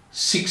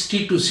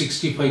 60 to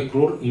 65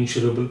 crore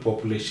insurable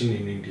population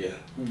in India.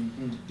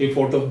 If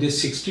out of this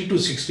 60 to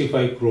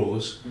 65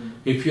 crores,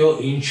 if you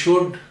are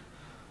insured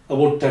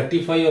about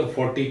 35 or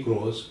 40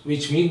 crores,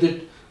 which means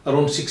that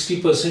around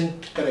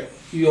 60%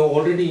 you are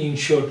already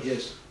insured,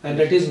 and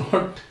that is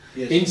not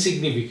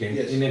insignificant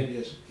in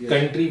a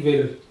country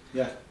where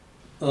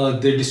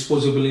the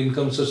disposable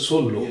incomes are so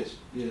low.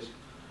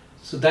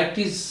 So that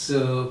is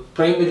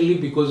primarily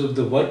because of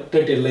the work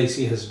that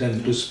LIC has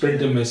done to spread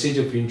the message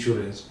of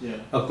insurance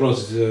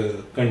across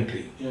the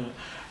country.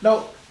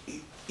 Now,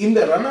 in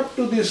the run-up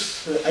to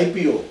this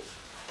IPO,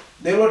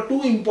 there were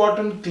two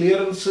important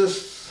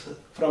clearances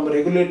from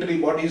regulatory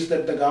bodies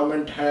that the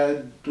government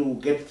had to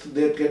get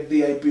the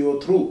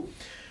IPO through.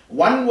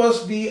 One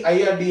was the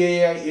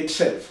IRDAI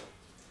itself,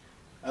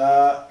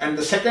 and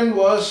the second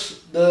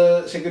was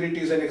the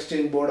Securities and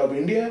Exchange Board of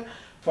India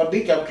for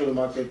the capital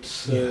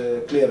markets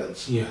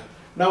clearance.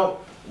 Now,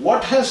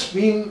 what has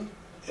been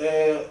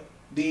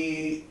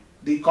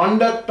the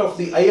conduct of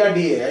the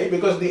IRDAI?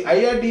 Because the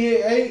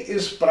IRDAI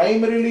is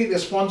primarily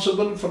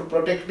responsible for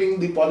protecting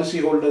the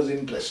policyholders'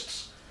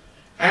 interests.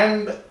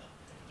 And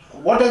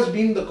what has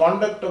been the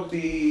conduct of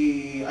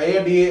the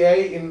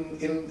IRDAI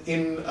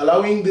in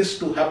allowing this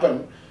to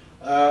happen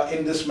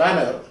in this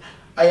manner?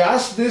 I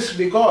ask this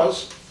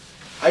because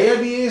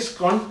IRDAI's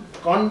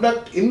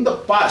conduct in the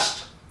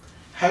past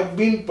have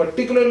been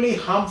particularly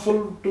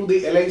harmful to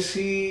the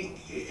LIC.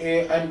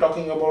 I'm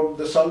talking about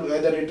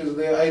whether it is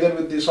either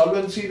with the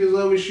solvency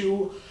reserve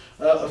issue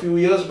a few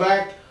years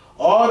back,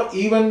 or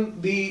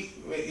even the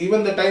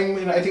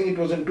time I think it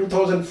was in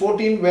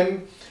 2014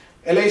 when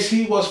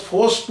LIC was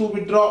forced to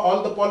withdraw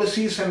all the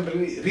policies and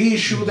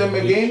reissue them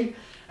again,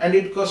 and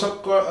it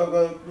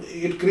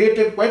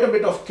created quite a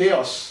bit of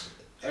chaos.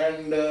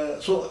 And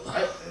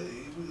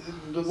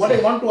what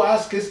I want to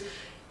ask is,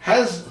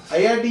 has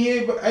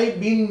IRDAI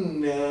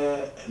been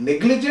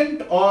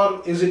negligent,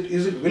 or is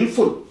it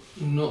willful?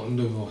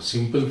 No.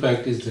 Simple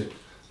fact is that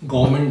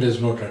government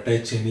does not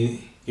attach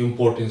any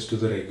importance to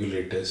the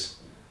regulators.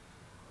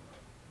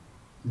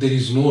 There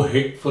is no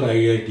head for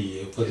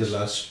IRDAI for the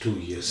last 2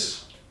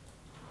 years.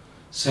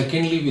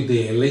 Secondly, with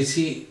the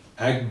LIC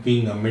Act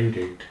being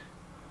amended,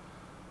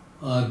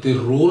 the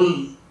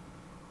role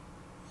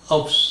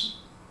of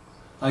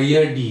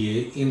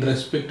IRDAI in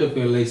respect of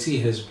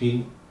LIC has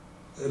been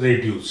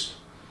reduced.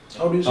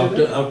 How do you say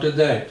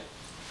that?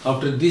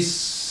 After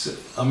these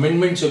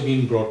amendments have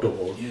been brought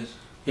about,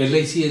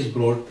 LIC has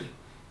brought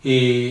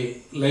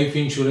a life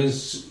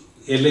insurance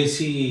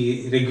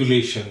LIC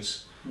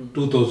regulations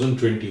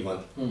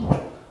 2021.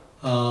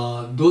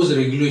 Those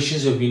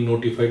regulations have been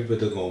notified by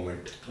the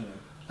government,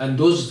 and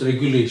those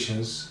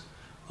regulations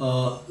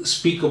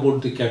speak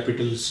about the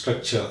capital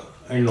structure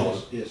and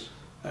all.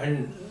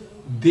 And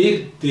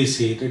there they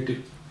say that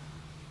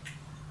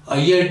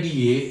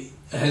IRDAI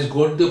has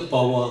got the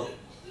power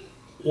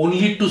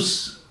only to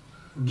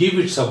give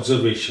its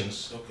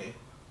observations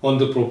on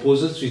the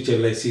proposals which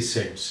LIC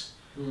sends.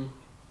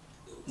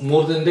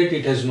 More than that,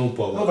 it has no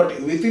power. No, but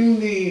within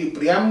the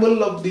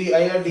preamble of the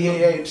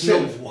IRDAI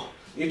itself,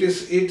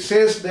 it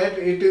says that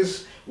it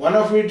is one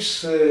of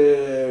its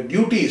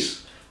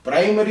duties,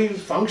 primary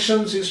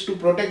functions, is to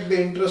protect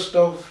the interest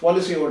of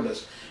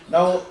policyholders.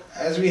 Now,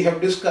 as we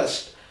have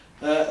discussed,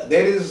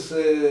 there is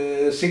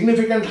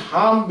significant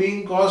harm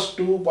being caused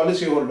to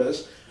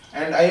policyholders,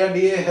 and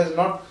IRDA has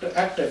not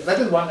acted. That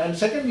is one. And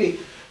secondly,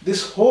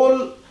 this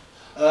whole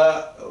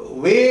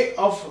way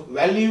of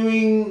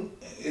valuing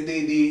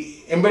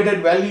the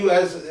embedded value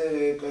as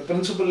a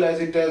principle as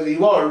it has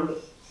evolved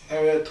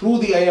through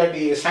the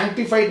IRDA,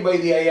 sanctified by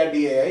the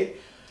IRDA,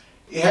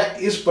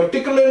 is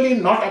particularly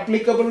not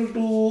applicable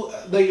to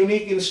the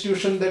unique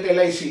institution that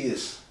LIC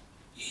is.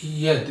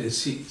 Yeah,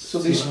 see, so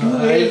these two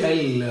ways.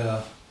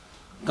 I'll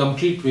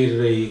complete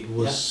where I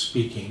was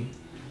speaking.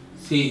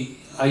 See,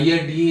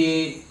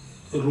 IRDA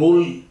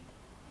role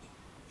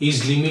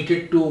is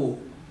limited to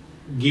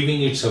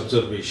giving its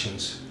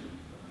observations.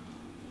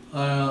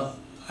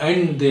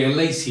 And the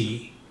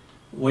LIC,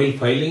 while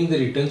filing the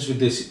returns with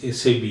the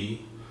SEBI,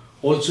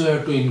 also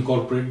have to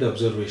incorporate the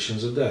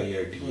observations of the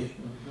IRDA.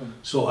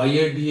 So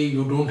IRDA,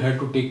 you don't have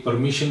to take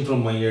permission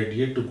from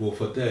IRDA to go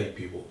for the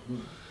IPO.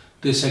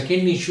 The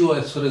second issue,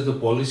 as far as the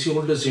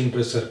policyholders'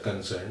 interests are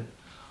concerned,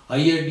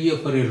 IRDA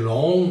for a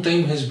long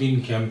time has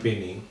been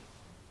campaigning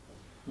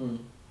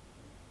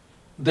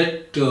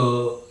that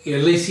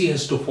LIC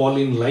has to fall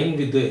in line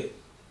with the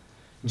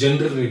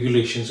general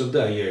regulations of the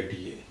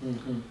IRDA.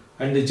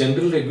 And the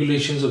general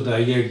regulations of the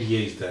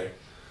IRDA is that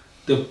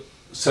the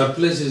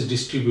surplus is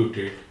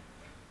distributed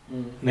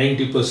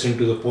 90%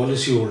 to the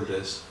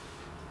policyholders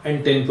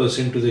and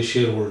 10% to the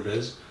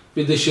shareholders,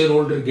 with the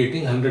shareholder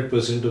getting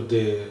 100% of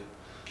the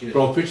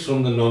profits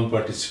from the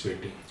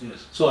non-participating.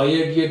 So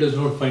IRDA does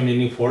not find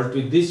any fault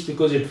with this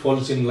because it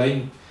falls in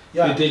line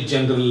with the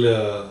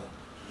general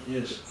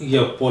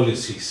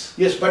policies.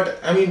 Yes, but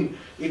I mean,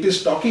 it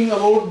is talking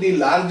about the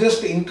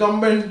largest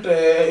incumbent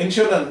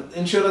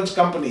insurance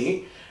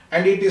company,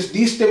 and it is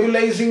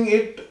destabilizing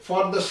it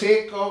for the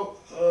sake of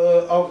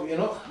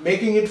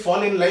making it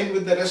fall in line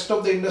with the rest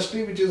of the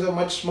industry, which is a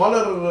much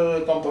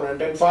smaller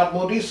component and far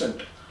more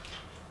recent.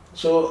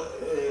 So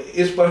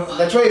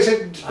that's why I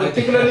said it's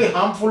particularly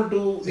harmful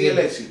to the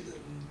LIC.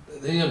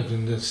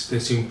 The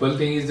simple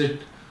thing is that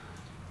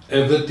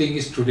everything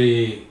is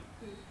today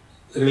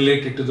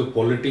related to the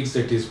politics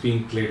that is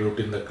being played out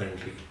in the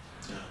country.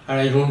 And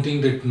I don't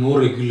think that no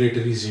regulator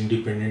is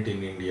independent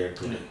in India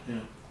today.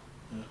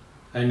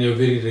 And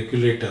every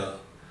regulator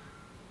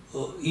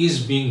is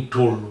being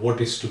told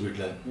what is to be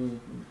done.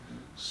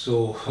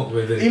 So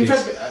whether it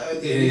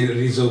is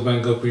Reserve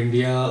Bank of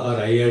India or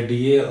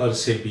IRDA or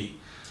SEBI,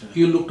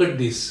 you look at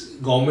this,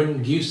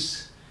 government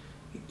gives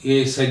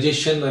a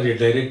suggestion or a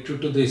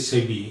directive to the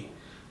SEBI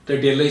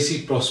that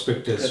LIC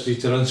prospectus,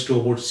 which runs to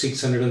about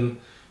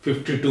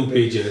 652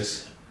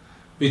 pages,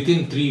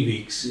 within 3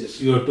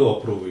 weeks you have to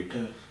approve it.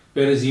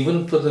 Whereas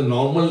even for the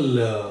normal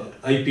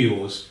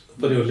IPOs,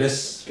 for a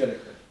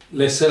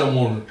lesser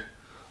amount,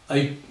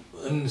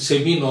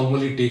 SEBI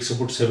normally takes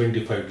about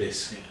 75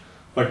 days.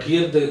 But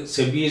here the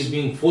SEBI is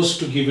being forced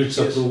to give its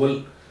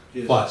approval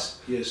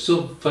fast.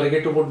 So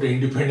forget about the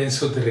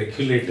independence of the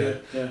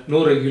regulator.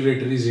 No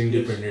regulator is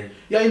independent.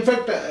 In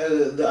fact,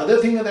 the other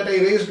thing that I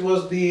raised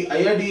was the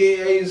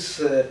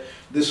IRDA's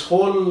this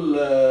whole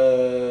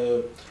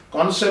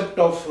concept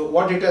of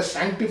what it has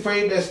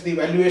sanctified as the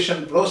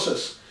valuation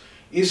process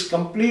is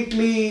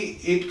completely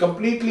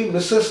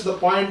misses the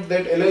point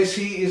that LIC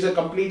is a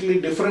completely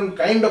different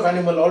kind of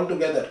animal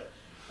altogether,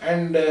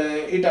 and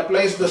it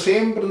applies the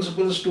same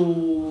principles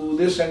to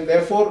this, and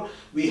therefore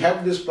we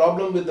have this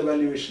problem with the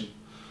valuation.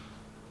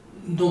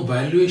 No,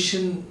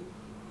 valuation,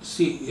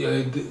 see,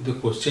 the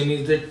question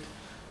is that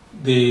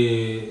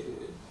the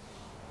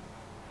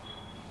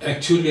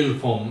actuarial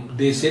firm,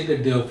 they said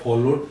that they have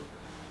followed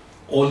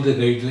all the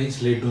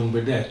guidelines laid down by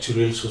the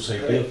Actuarial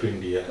Society of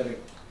India.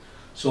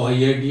 So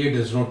IRDA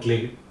does not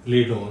lay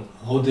down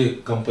how the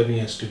company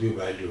has to be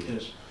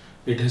valued.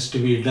 It has to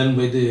be done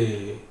by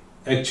the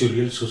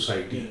Actuarial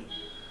Society.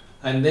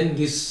 And then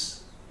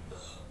this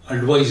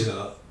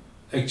advisor,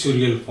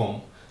 actuarial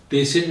firm,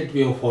 they said that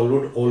we have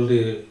followed all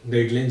the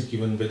guidelines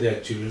given by the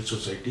Actuarial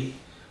Society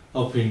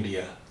of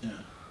India.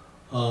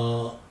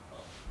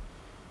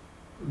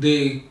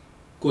 The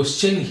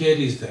question here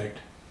is that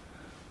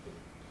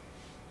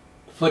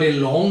for a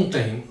long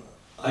time,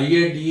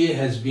 IRDA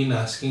has been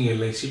asking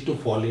LIC to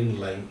fall in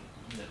line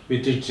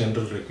with its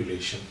general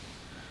regulation.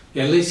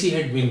 LIC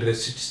had been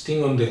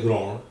resisting on the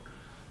ground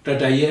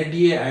that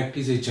IRDA Act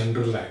is a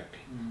general act,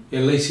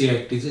 LIC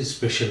Act is a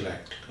special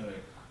act.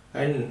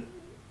 And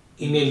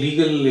in a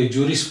legal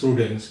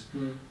jurisprudence,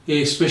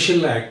 a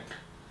special act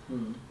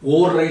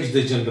overrides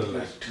the general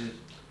act.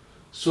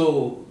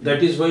 So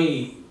that is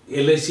why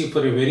LIC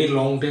for a very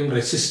long time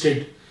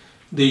resisted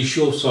the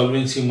issue of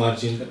solvency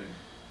margin.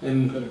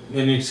 And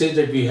when it says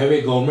that we have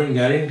a government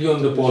guarantee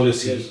on the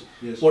policy,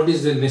 what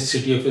is the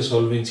necessity of a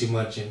solvency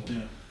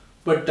margin?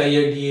 But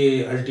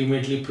IRDA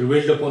ultimately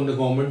prevailed upon the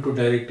government to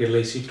direct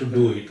LIC to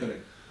do it.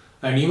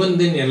 And even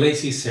then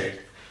LIC said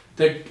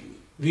that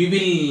we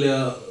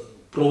will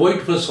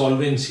provide for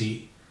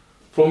solvency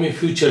from a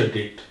future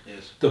date.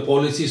 the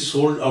policy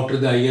sold after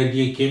the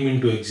IRDA came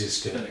into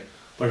existence. Correct.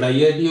 But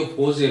IRDA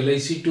forced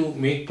LIC to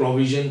make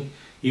provision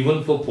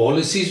even for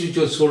policies which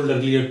were sold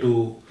earlier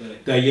to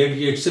Correct. the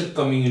IRDA itself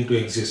coming into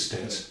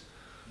existence.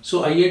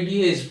 So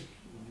IRDA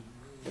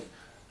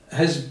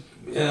has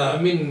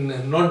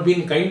not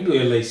been kind to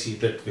LIC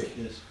that way.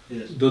 Yes.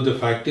 Yes. Though the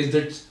fact is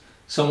that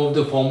some of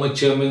the former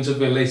chairmen of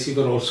LIC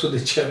were also the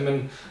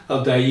chairman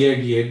of the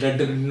IIDA, that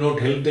did not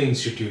help the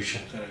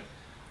institution.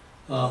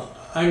 Correct.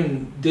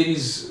 And there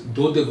is,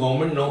 though the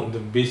government now, the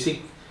basic,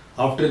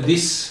 after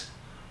this,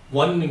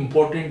 one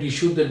important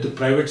issue that the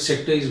private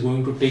sector is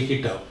going to take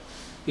it up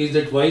is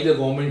that why the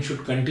government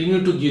should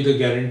continue to give the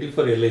guarantee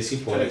for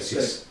LIC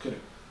policies. Correct.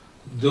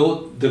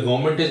 Though the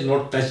government has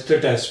not touched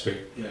that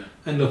aspect, Yeah.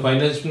 and the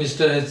finance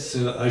minister has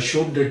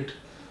assured that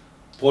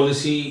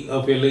policy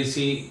of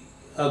LIC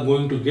are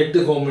going to get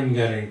the government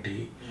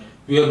guarantee. Yeah.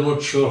 We are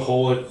not sure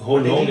how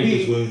long it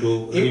is going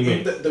to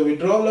remain. The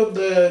withdrawal of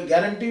the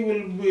guarantee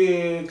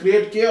will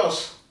create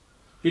chaos.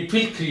 It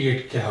will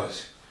create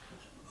chaos.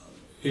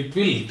 It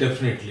will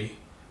definitely.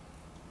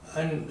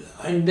 And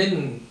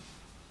then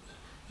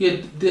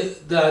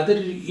the other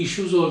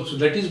issues also.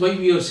 That is why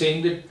we are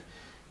saying that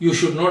you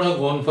should not have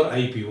gone for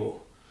IPO.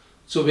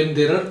 So when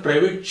there are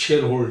private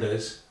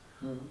shareholders,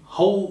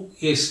 how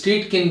a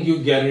state can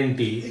give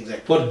guarantee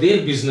for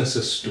their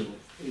businesses too.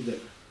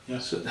 Exactly. Yeah.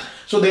 So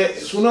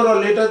sooner or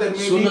later there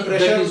may be pressure.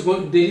 There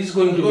is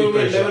going to be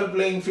pressure. Level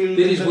playing field.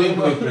 There is going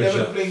to be pressure.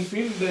 Level playing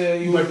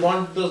field. You would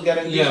want those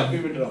guarantees to be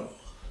withdrawn.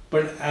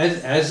 But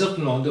as of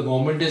now, the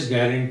government has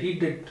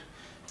guaranteed that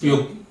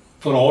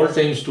for all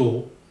times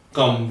to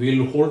come, we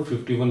will hold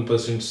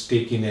 51%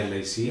 stake in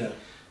LIC. Yeah.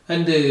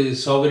 And the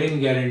sovereign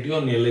guarantee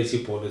on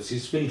LIC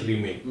policies will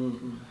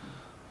remain.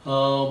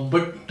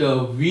 But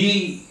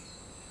we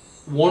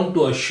want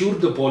to assure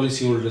the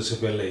policyholders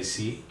of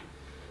LIC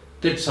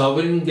that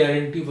sovereign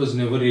guarantee was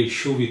never an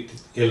issue with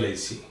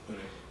LIC.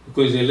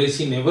 Because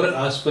LIC never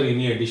asked for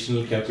any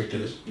additional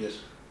capital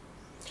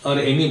or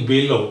any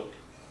bailout.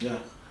 Yeah.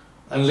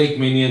 Unlike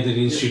many other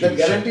institutions. That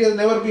guarantee has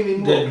never been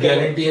invoked. That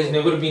guarantee has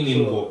never been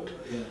invoked.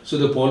 So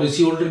the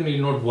policyholder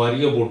need not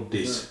worry about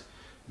this.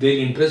 Their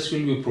interest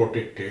will be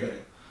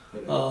protected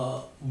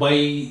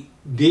by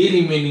their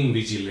remaining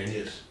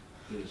vigilant.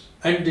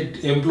 And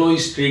the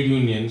employees' trade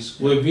unions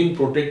who have been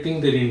protecting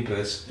their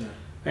interests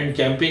and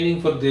campaigning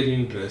for their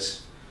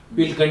interests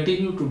will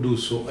continue to do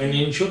so and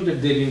ensure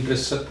that their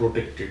interests are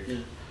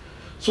protected.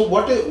 So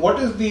what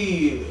are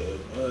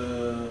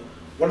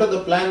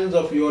the plans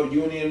of your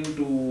union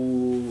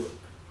to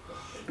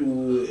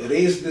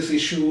raise this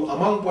issue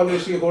among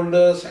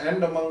policyholders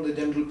and among the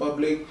general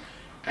public,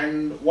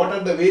 and what are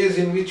the ways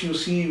in which you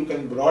see you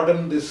can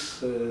broaden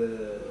this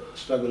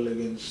struggle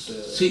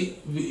against? See,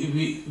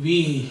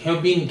 we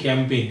have been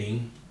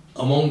campaigning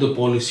among the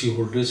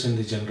policyholders and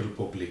the general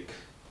public.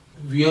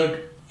 We are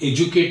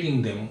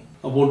educating them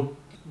about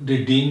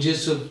the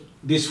dangers of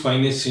this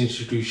finance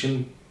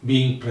institution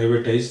being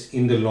privatized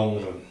in the long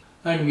run,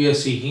 and we are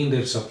seeking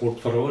their support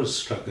for our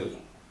struggle.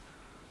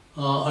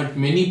 At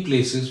many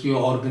places, we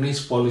have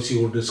organized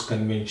policyholders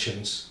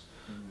conventions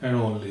and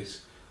all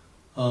this.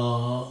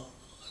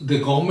 The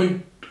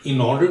government,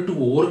 in order to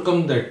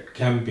overcome that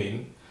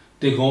campaign,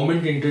 the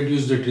government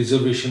introduced that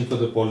reservation for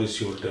the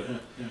policyholder.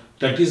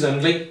 That is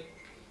unlike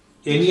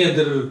any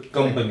other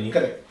company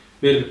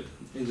where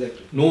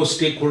no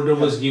stakeholder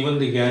was given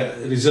the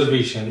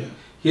reservation.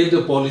 Here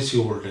the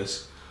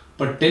policyholders,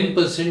 but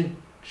 10%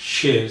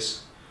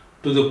 shares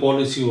to the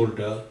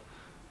policyholder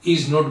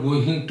is not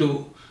going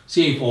to,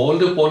 say, if all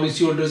the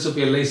policyholders of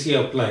LIC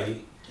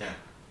apply,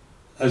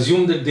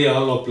 assume that they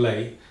all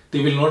apply,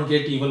 they will not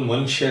get even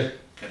one share.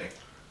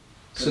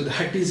 So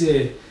that is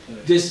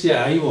just a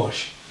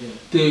eyewash.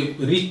 The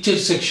richer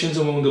sections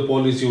among the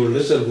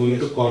policyholders are going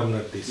to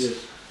corner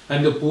this.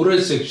 And the poorer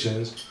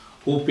sections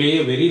who pay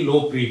a very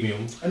low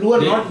premium and who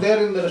are not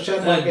there in the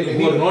share market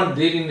who are not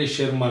there in the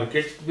share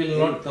market will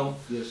not come.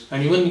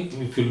 And even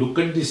if you look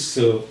at this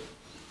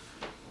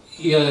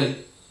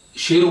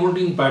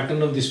shareholding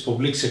pattern of these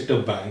public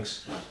sector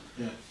banks,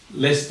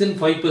 less than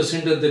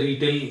 5% are the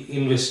retail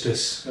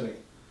investors.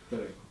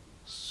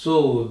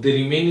 So the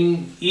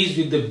remaining is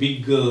with the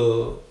big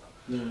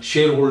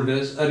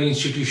shareholders or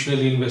institutional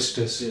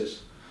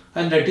investors.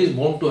 And that is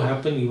bound to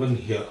happen even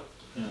here.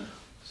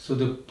 So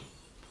though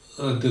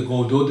the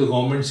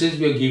government says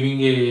we are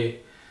giving a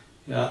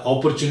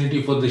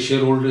opportunity for the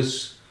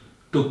shareholders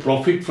to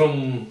profit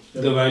from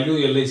the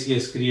value LIC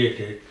has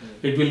created,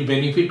 it will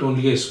benefit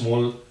only a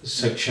small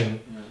section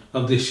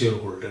of the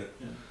shareholder.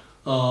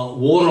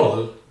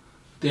 Overall,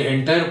 the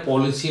entire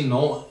policy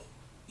now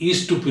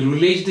is to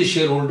privilege the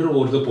shareholder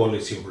over the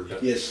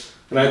policyholder.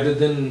 Rather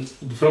than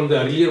from the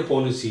earlier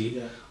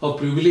policy of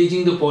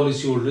privileging the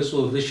policyholders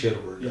over the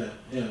shareholder.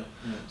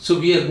 So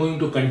we are going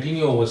to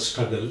continue our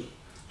struggle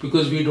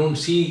because we don't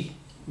see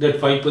that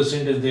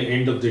 5% at the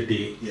end of the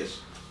day.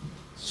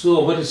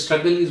 So our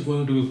struggle is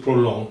going to be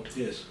prolonged.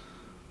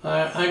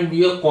 And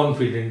we are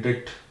confident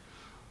that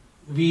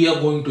we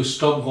are going to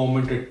stop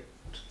government at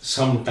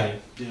some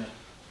time.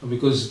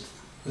 Because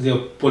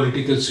the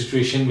political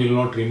situation will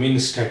not remain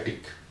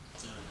static.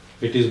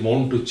 It is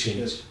bound to change.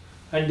 Yes.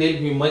 And there will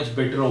be much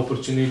better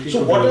opportunity So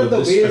to what are develop the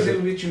this ways struggle.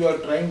 in which you are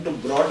trying to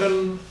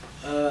broaden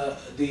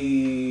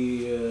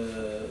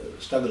the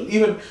struggle,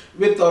 even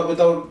with or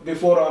without,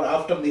 before or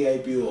after the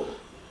IPO?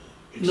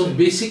 No,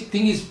 basic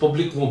thing is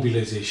public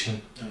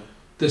mobilization.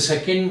 The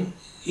second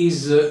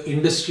is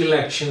industrial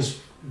actions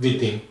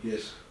within.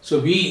 Yes. So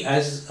we,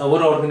 as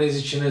our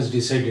organization has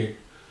decided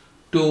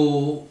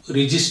to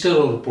register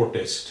our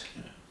protest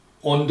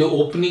on the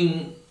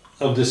opening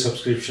of the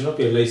subscription of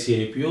LIC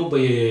IPO by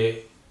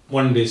a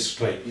one-day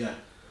strike. Yeah.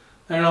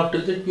 And after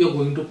that we are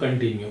going to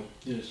continue.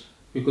 Yes.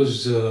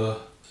 Because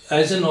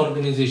as an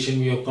organization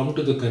we have come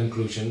to the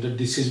conclusion that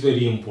this is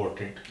very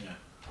important. Yeah.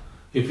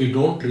 If we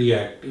don't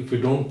react, if we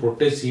don't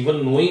protest,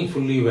 even knowing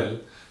fully well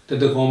that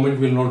the government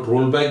will not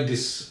roll back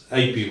this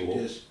IPO,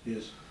 Yes.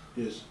 Yes.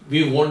 Yes.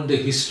 we want the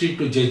history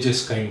to judge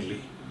us kindly.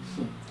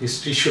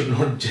 History should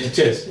not judge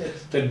us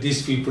Yes. that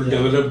these people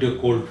developed a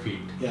cold feet.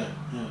 Yeah.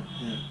 Yeah.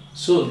 Yeah.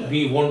 So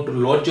we want to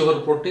lodge our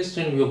protest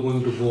and we are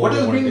going to go What on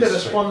has a been the one-day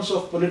strike. response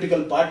of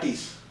political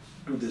parties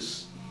to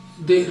this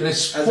The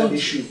response, as an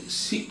issue?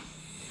 see,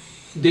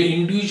 the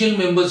individual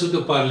members of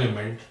the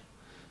parliament,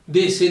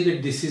 they say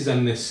that this is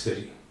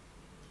unnecessary.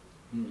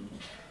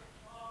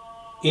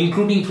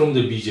 Including from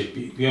the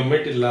BJP. We have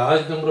met a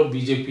large number of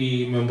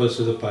BJP members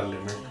of the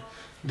parliament.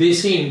 They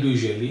say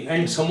individually,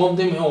 and some of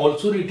them have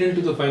also written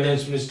to the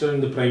finance minister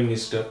and the prime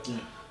minister,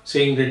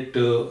 saying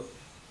that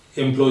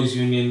employees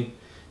union,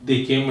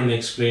 they came and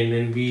explained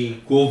and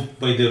we go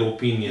by their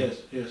opinion. Yes.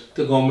 Yes.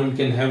 The government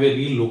can have a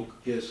relook.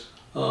 Yes.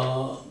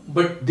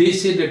 But they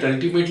say that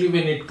ultimately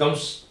when it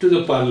comes to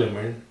the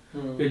parliament,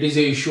 it is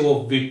an issue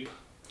of whip.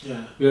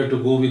 Yeah. We have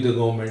to go with the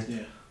government.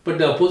 Yeah. But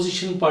the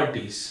opposition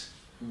parties,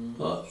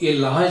 a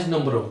large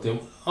number of them,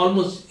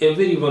 almost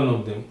every one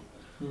of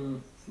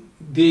them,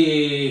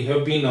 they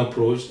have been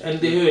approached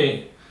and they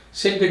have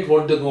said that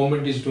what the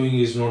government is doing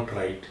is not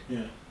right.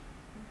 Yeah.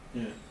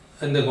 Yeah.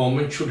 And the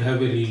government should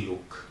have a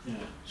relook. Yeah.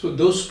 So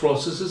those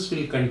processes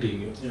will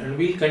continue and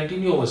we'll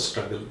continue our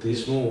struggle. There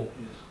is no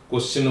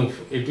question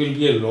of, it will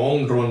be a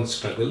long drawn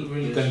struggle,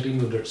 we will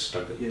continue that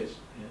struggle. Yes.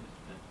 Yes.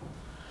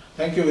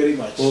 Thank you very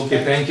much.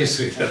 Okay, thank you,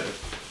 Sridhar.